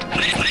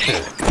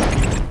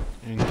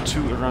 And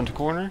 2 around the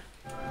corner.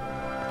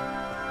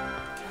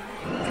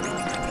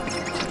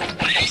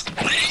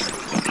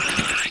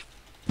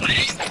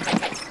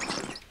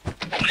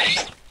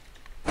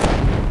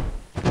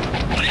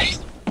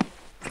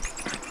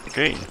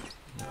 Okay,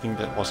 I think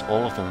that was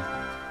all of them.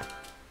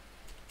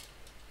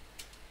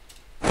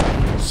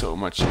 So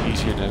much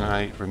easier than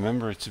I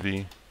remember it to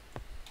be.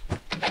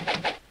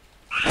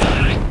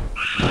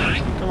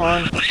 Come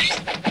on,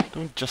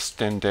 don't just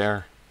stand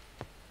there.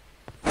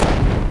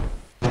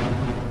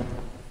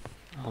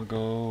 I'll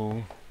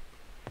go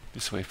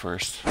this way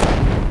first.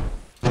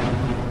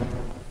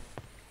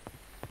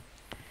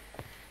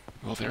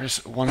 Well, there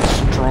is one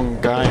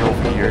strong guy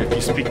over here. If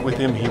you speak with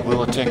him, he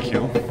will attack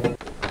you.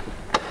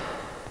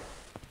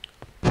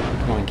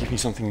 Come on, give me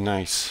something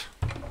nice.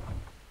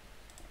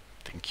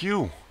 Thank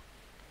you.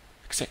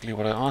 Exactly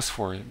what I asked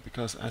for,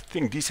 because I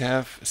think these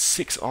have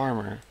 6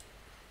 armor.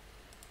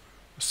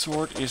 A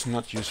sword is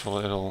not useful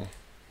at all.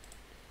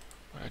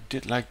 But I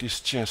did like this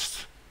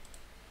chest.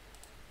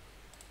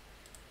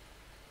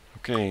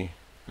 Okay,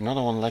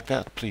 another one like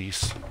that,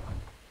 please.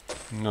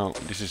 No,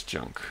 this is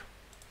junk.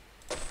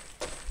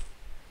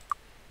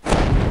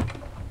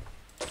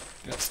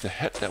 That's the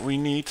head that we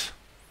need.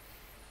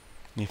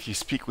 And if you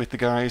speak with the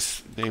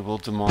guys, they will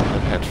demand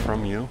that head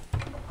from you.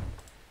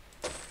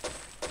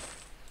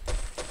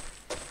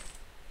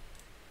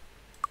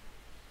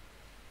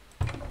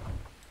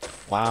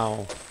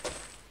 Wow.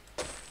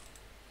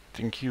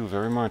 Thank you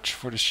very much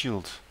for the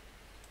shield.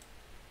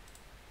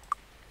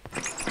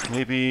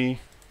 Maybe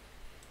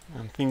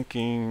I'm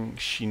thinking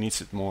she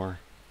needs it more.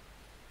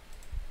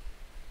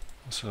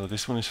 So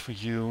this one is for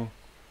you.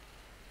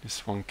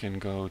 This one can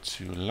go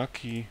to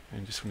Lucky,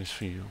 and this one is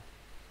for you.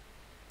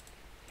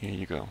 Here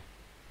you go.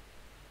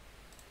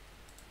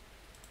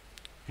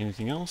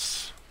 Anything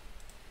else?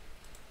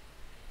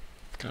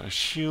 Got a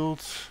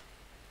shield.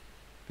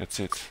 That's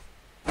it.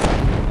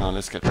 Now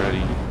let's get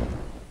ready.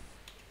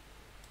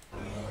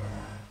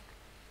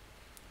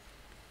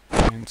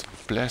 And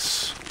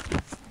bless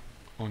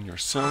on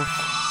yourself.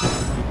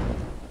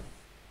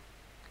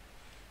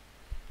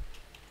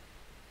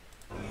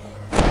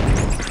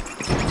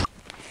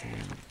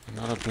 And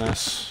another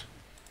bless.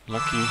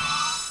 Lucky.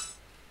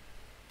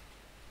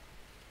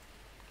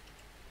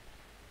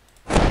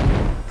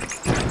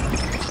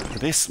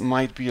 This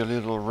might be a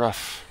little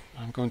rough.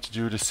 I'm going to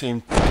do the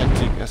same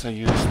tactic as I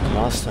used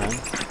last time.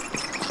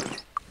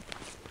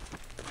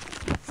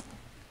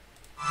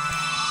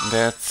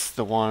 That's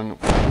the one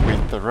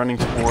with the running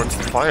towards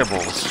the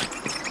fireballs.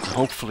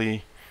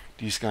 Hopefully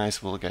these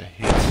guys will get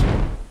hit.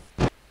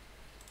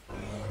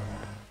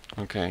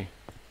 Okay,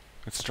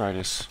 let's try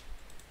this.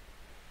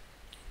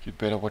 You'd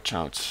better watch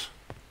out.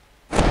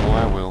 Oh,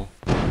 I will.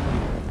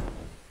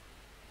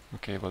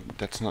 Okay, but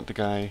that's not the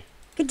guy.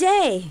 Good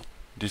day.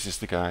 This is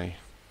the guy.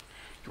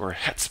 Your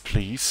heads,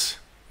 please.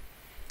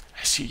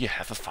 I see you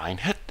have a fine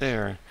head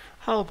there.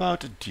 How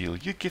about a deal?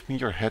 You give me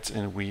your heads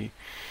and we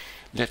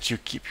let you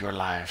keep your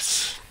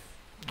lives.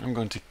 I'm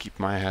going to keep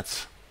my head.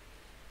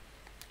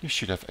 You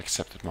should have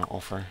accepted my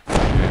offer.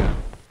 Yeah,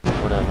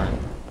 whatever.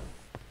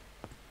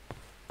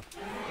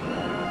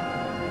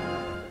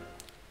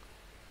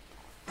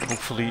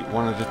 Hopefully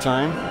one at a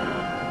time.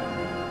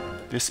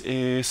 This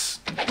is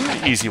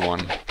the easy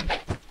one.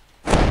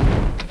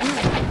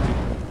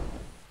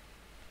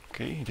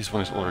 Okay, this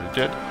one is already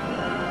dead.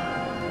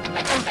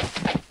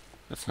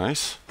 That's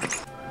nice.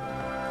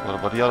 What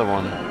about the other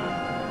one?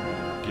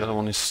 The other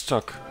one is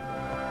stuck.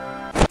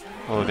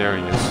 Oh, there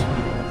he is.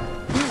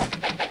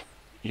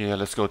 Yeah,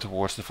 let's go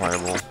towards the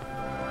fireball.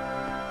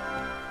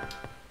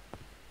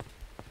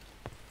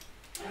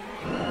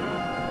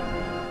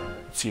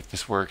 Let's see if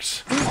this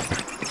works.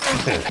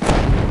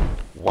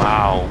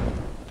 Wow,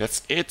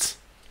 that's it.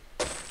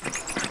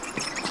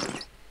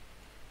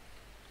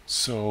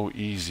 So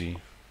easy.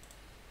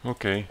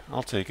 Okay,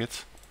 I'll take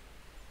it.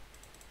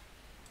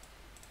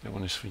 That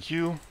one is for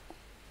you.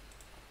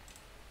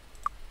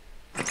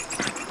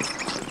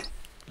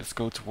 Let's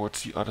go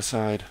towards the other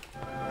side.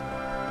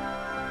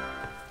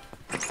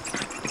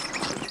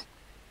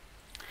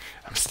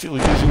 Still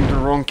using the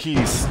wrong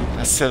keys.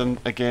 I set them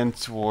again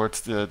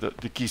towards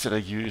the keys that I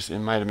use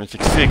in Might and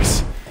Magic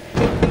 6.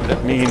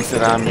 That means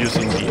that I'm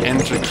using the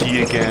enter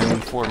key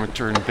again for my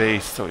turn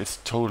base, so it's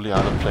totally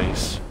out of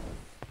place.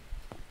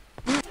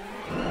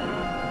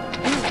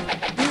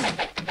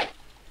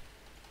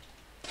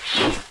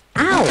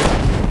 Ow!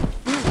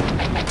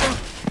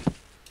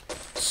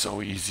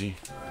 So easy.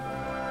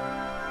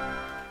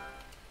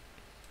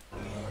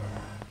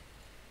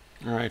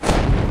 Alright,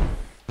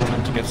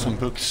 time to get some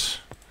books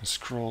and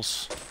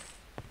scrolls.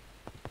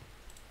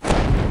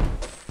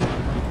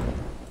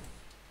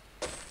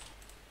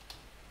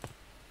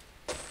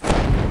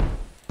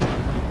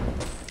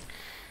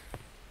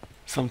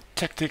 Some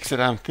tactics that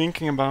I'm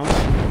thinking about.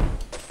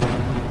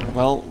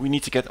 Well, we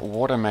need to get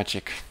water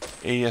magic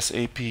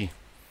ASAP.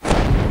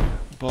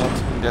 But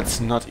that's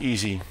not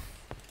easy.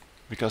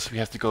 Because we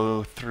have to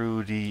go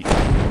through the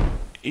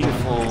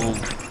evil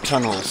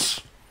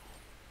tunnels.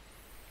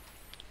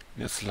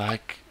 It's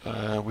like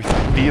with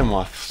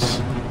behemoths.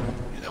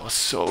 That was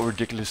so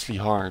ridiculously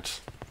hard.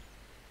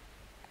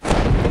 And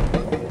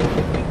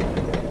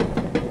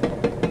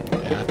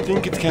I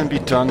think it can be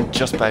done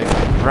just by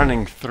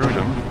running through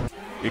them,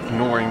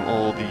 ignoring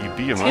all the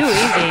behemoths. Too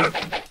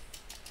easy.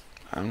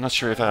 I'm not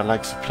sure if I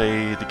like to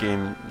play the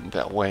game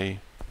that way.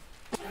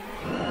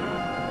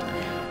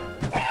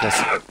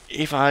 Because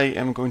if I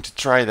am going to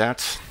try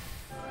that,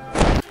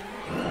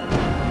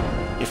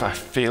 if I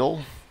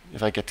fail,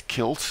 if I get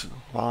killed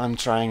while I'm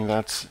trying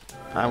that,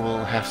 I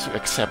will have to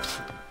accept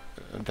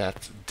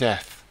that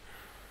death.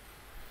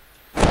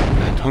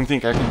 I don't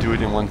think I can do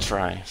it in one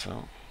try,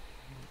 so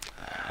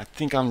I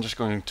think I'm just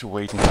going to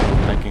wait until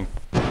I can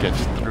get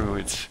through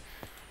it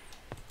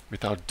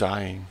without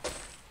dying.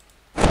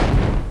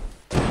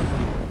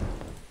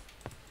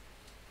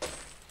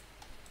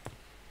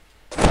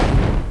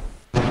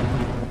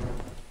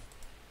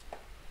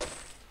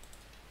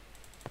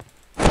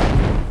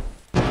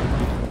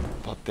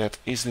 That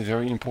is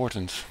very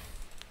important.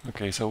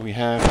 Okay, so we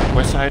have the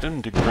quest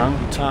item, the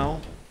ground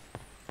tile.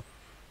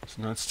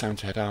 So now it's time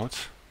to head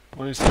out.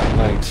 What is that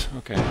light?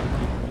 Okay,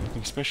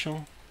 anything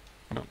special?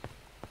 No.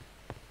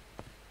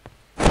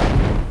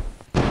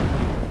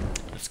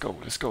 Let's go,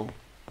 let's go.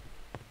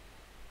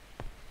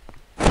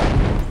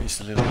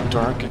 It's a little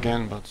dark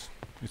again, but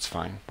it's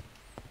fine.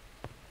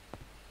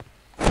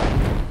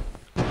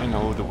 I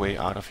know the way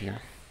out of here.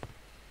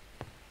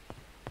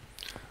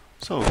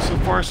 So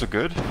far so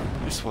good.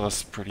 This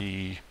was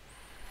pretty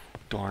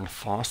darn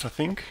fast, I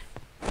think.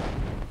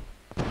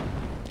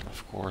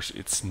 Of course,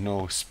 it's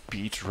no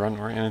speed run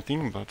or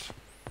anything, but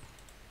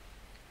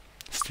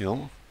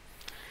still,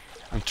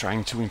 I'm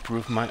trying to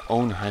improve my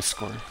own high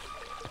score.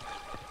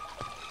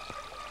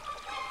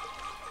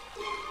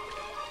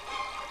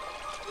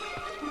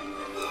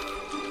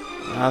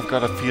 I've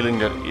got a feeling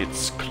that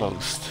it's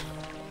closed.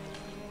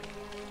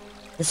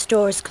 The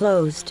store's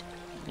closed.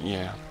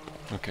 Yeah,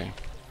 okay.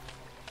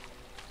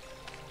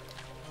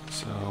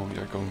 So we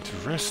are going to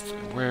rest.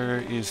 Where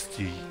is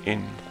the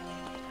inn?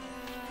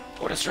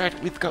 Oh, that's right,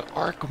 we've got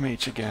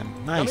Archmage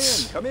again.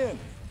 Nice. Come in.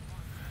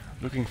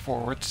 Looking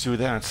forward to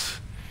that.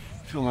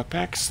 Fill my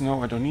packs.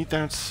 No, I don't need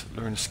that.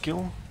 Learn a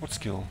skill. What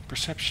skill?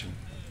 Perception.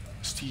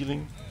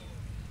 Stealing.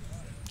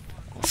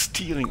 Well,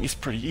 stealing is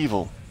pretty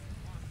evil.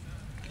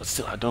 But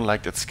still, I don't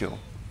like that skill.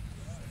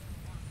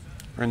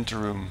 Rent a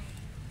room.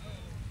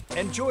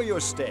 Enjoy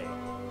your stay.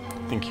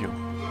 Thank you.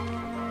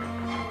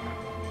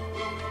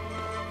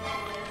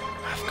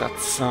 I've got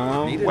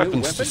some Need a new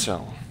weapons to weapon?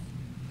 sell.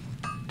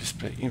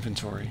 Display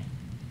inventory.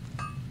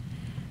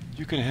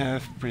 You can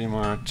have pretty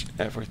much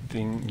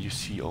everything you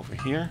see over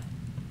here.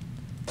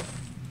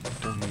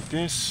 Don't need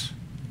this.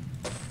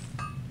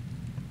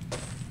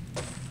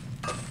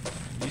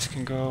 These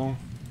can go.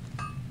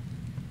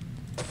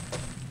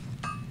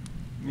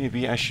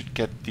 Maybe I should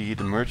get the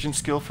merchant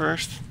skill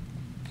first.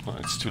 Well,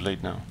 it's too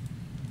late now.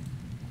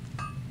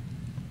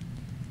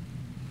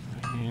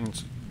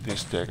 And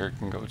this dagger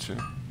can go too.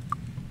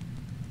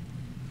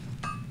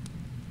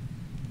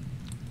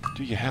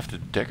 Do you have the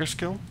dagger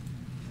skill?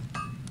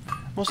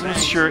 I'm also not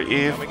sure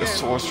if a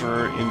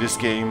sorcerer in this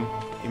game,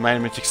 in Might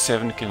and Magic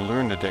 7, can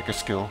learn the dagger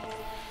skill.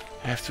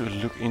 I have to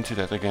look into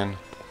that again.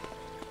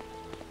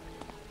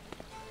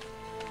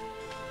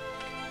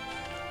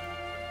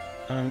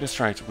 That's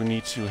right, we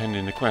need to hand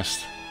in the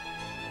quest.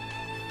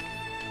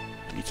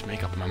 I need to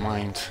make up my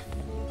mind.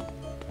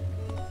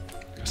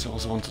 Because I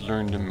also want to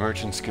learn the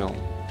merchant skill.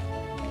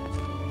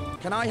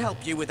 Can I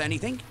help you with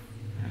anything?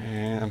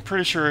 And I'm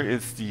pretty sure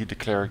it's the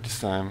cleric this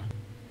time.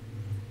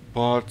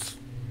 But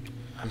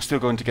I'm still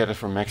going to get it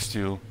from Max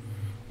 2.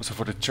 Also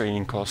for the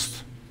training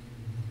cost.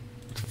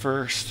 But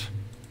first...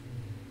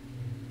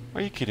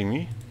 Are you kidding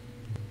me?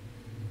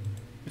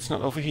 It's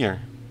not over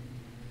here.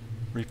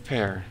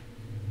 Repair.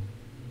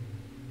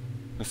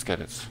 Let's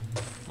get it.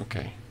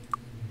 Okay.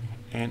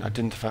 And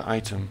identify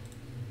item.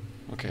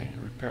 Okay,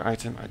 repair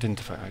item,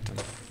 identify item.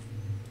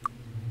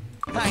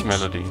 That's Thanks.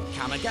 melody.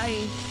 Come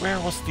again. Where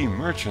was the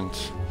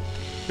merchant?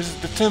 This is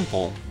the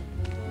temple.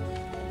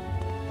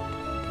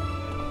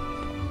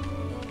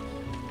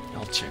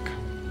 I'll check.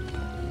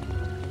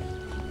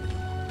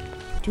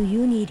 Do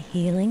you need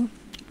healing?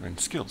 And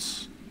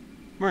skills.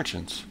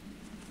 Merchants.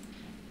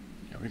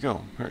 Here we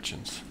go,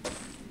 merchants.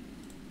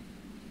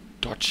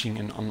 Dodging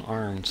and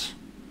unarmed.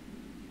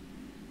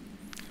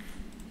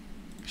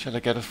 Shall I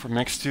get it for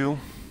Max too?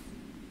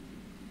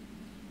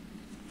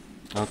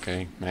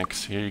 Okay,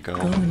 Max, here you go.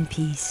 Go in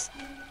peace.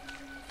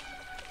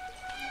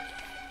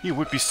 He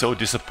would be so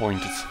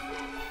disappointed.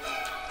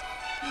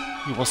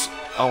 He was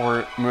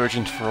our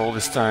merchant for all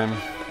this time.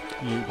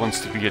 He wants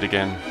to be it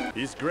again.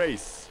 His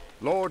Grace,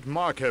 Lord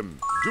Markham,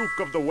 Duke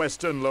of the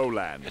Western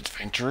Lowlands.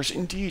 Adventurers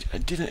indeed. I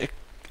didn't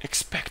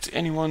expect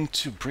anyone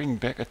to bring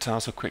back a tile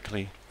so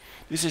quickly.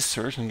 This is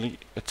certainly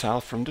a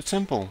tile from the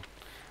temple.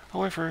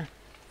 However,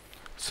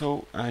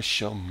 so I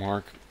shall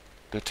mark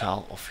the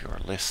tile off your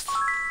list.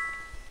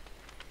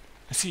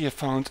 I see you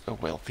found a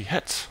wealthy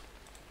hat.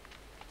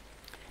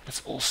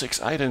 That's all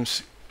 6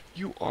 items.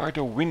 You are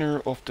the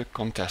winner of the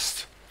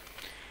contest.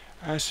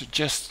 I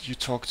suggest you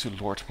talk to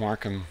Lord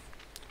Markham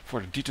for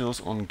the details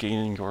on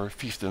gaining your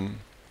fiefdom.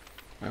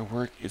 My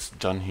work is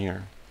done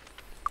here.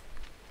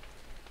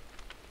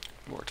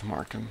 Lord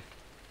Markham,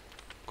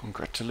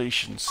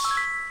 congratulations.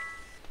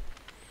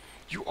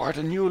 You are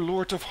the new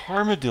Lord of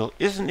Harmondale,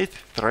 isn't it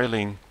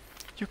thrilling?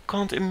 You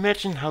can't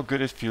imagine how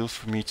good it feels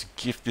for me to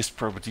give this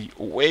property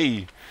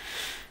away.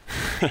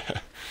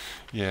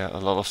 Yeah, a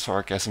lot of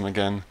sarcasm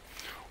again.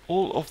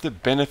 All of the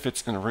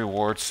benefits and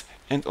rewards,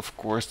 and of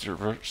course the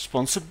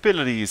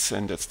responsibilities,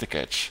 and that's the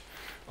catch,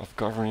 of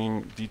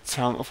governing the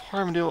town of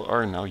Harmondale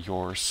are now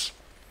yours.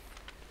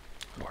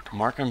 Lord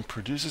Markham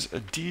produces a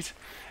deed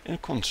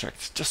and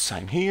contract. Just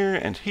sign here,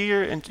 and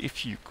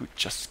if you could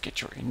just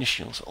get your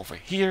initials over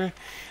here.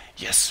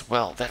 Yes,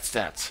 well, that's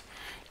that.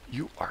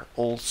 You are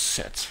all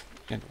set.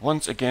 And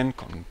once again,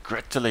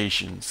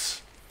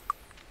 congratulations.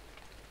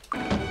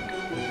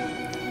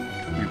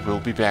 We will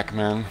be back,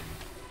 man.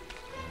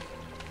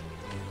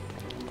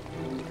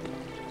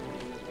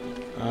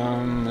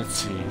 Let's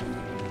see.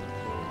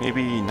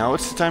 Maybe now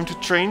it's the time to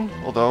train,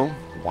 although,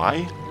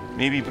 why?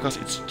 Maybe because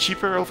it's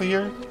cheaper over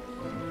here?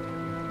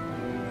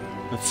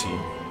 Let's see.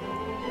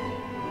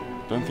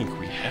 Don't think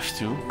we have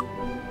to.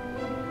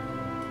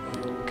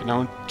 Can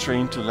now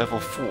train to level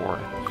 4.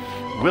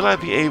 Will I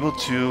be able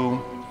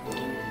to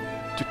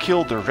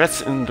kill the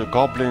rats and the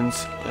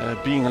goblins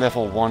being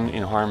level 1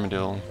 in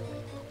Harmondale?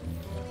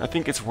 I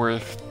think it's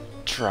worth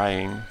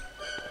trying.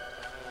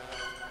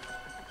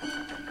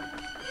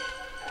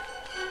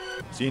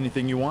 See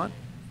anything you want?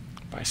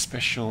 By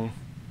special.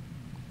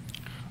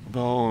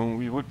 Although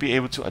we would be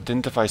able to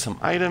identify some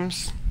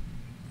items.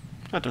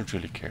 I don't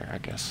really care, I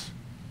guess.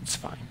 It's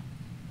fine.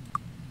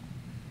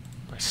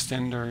 By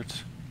standard.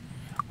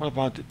 What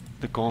about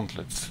the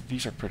gauntlets?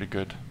 These are pretty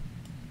good.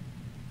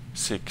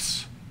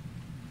 6,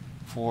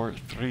 4,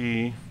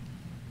 3.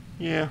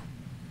 Yeah.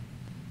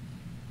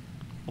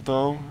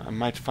 Although I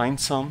might find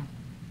some.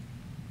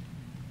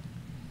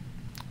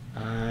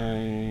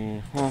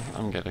 Well,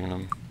 I'm getting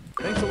them.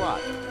 Thanks a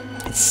lot.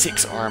 It's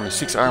 6 armor.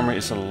 6 armor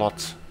is a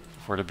lot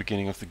for the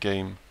beginning of the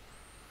game.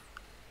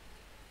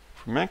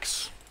 For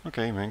Max?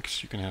 Okay,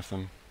 Max, you can have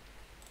them.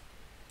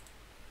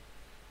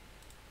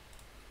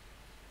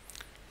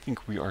 I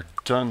think we are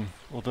done.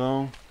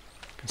 Although,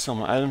 I can sell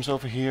my items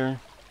over here.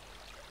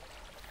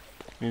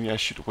 Maybe I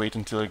should wait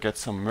until I get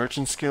some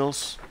merchant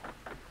skills.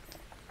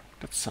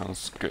 That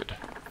sounds good.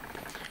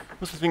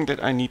 Also think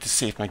that I need to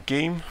save my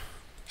game.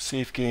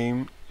 Save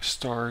game,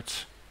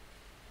 start,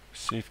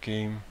 save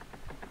game.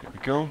 There we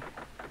go.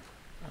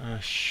 I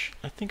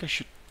think I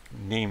should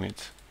name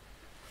it.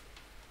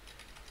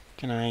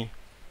 Can I?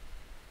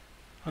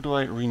 How do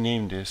I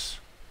rename this?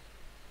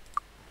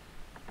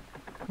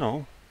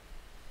 No.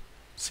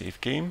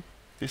 Save game.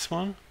 This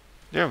one.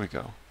 There we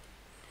go.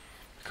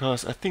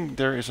 Because I think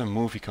there is a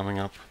movie coming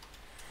up.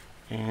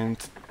 And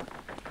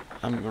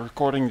I'm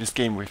recording this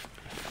game with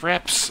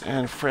Fraps,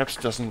 and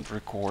Fraps doesn't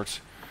record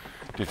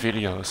the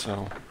video,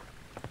 so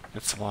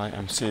that's why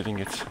I'm saving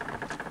it.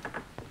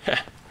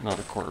 Heh,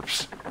 another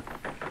corpse.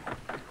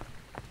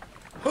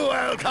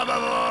 Welcome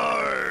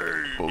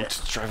aboard!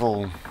 Boat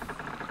travel.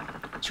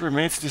 To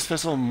remain this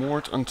vessel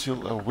moored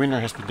until a winner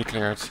has been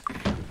declared.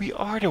 We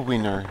are the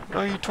winner. What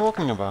are you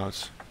talking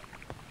about?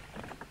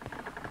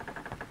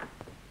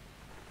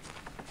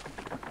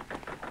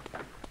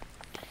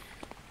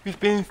 We've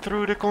been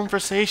through the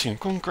conversation.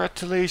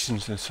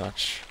 Congratulations and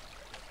such.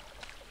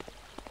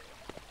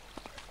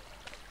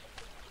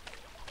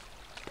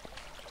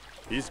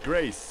 His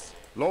Grace,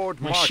 Lord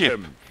My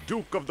Markham, ship.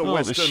 Duke of the Oh, the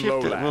Western ship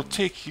that will Lowlands.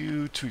 take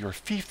you to your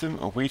fiefdom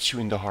awaits you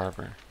in the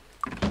harbor.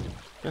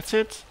 That's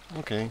it?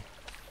 Okay.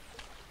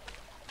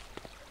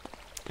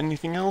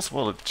 Anything else?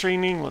 Well, the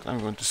training, well, I'm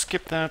going to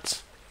skip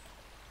that.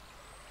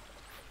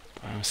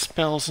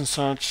 Spells and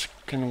such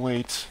can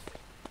wait.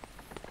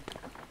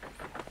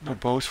 No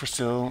bows for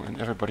sale,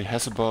 and everybody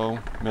has a bow.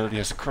 Melody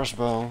has a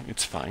crossbow.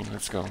 It's fine,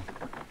 let's go.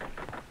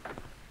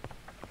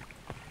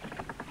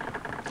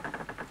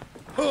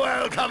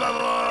 Welcome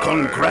aboard!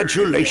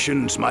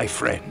 Congratulations, my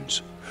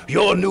friends.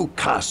 Your new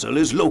castle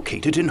is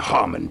located in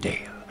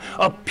Harmondale,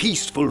 A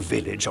peaceful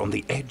village on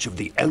the edge of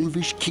the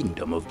elvish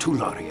kingdom of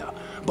Tularia,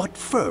 but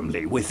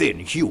firmly within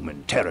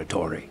human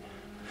territory.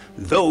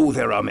 Though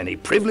there are many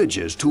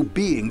privileges to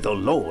being the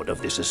lord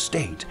of this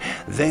estate,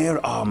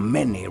 there are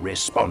many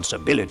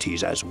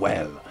responsibilities as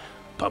well.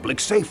 Public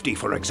safety,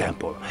 for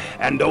example.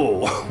 And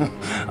oh,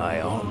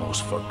 I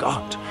almost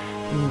forgot.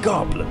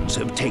 Goblins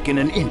have taken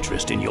an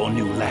interest in your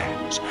new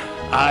lands.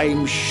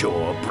 I'm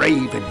sure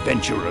brave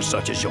adventurers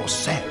such as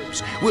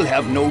yourselves will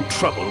have no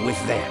trouble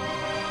with them.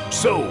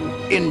 So,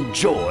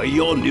 enjoy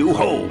your new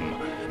home.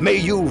 May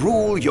you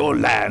rule your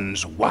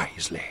lands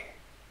wisely.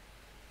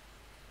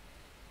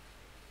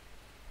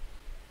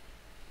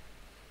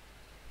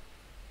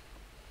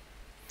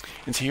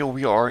 And here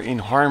we are in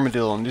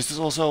Harmondale, and this is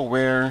also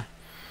where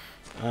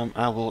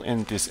I will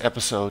end this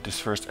episode, this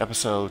first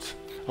episode.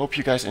 Hope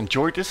you guys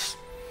enjoyed this.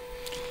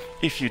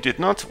 If you did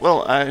not,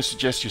 well, I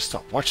suggest you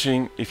stop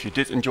watching. If you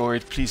did enjoy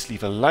it, please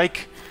leave a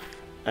like.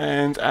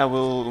 And I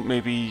will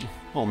maybe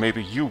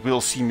you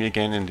will see me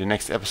again in the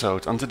next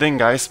episode. Until then,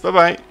 guys, bye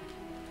bye.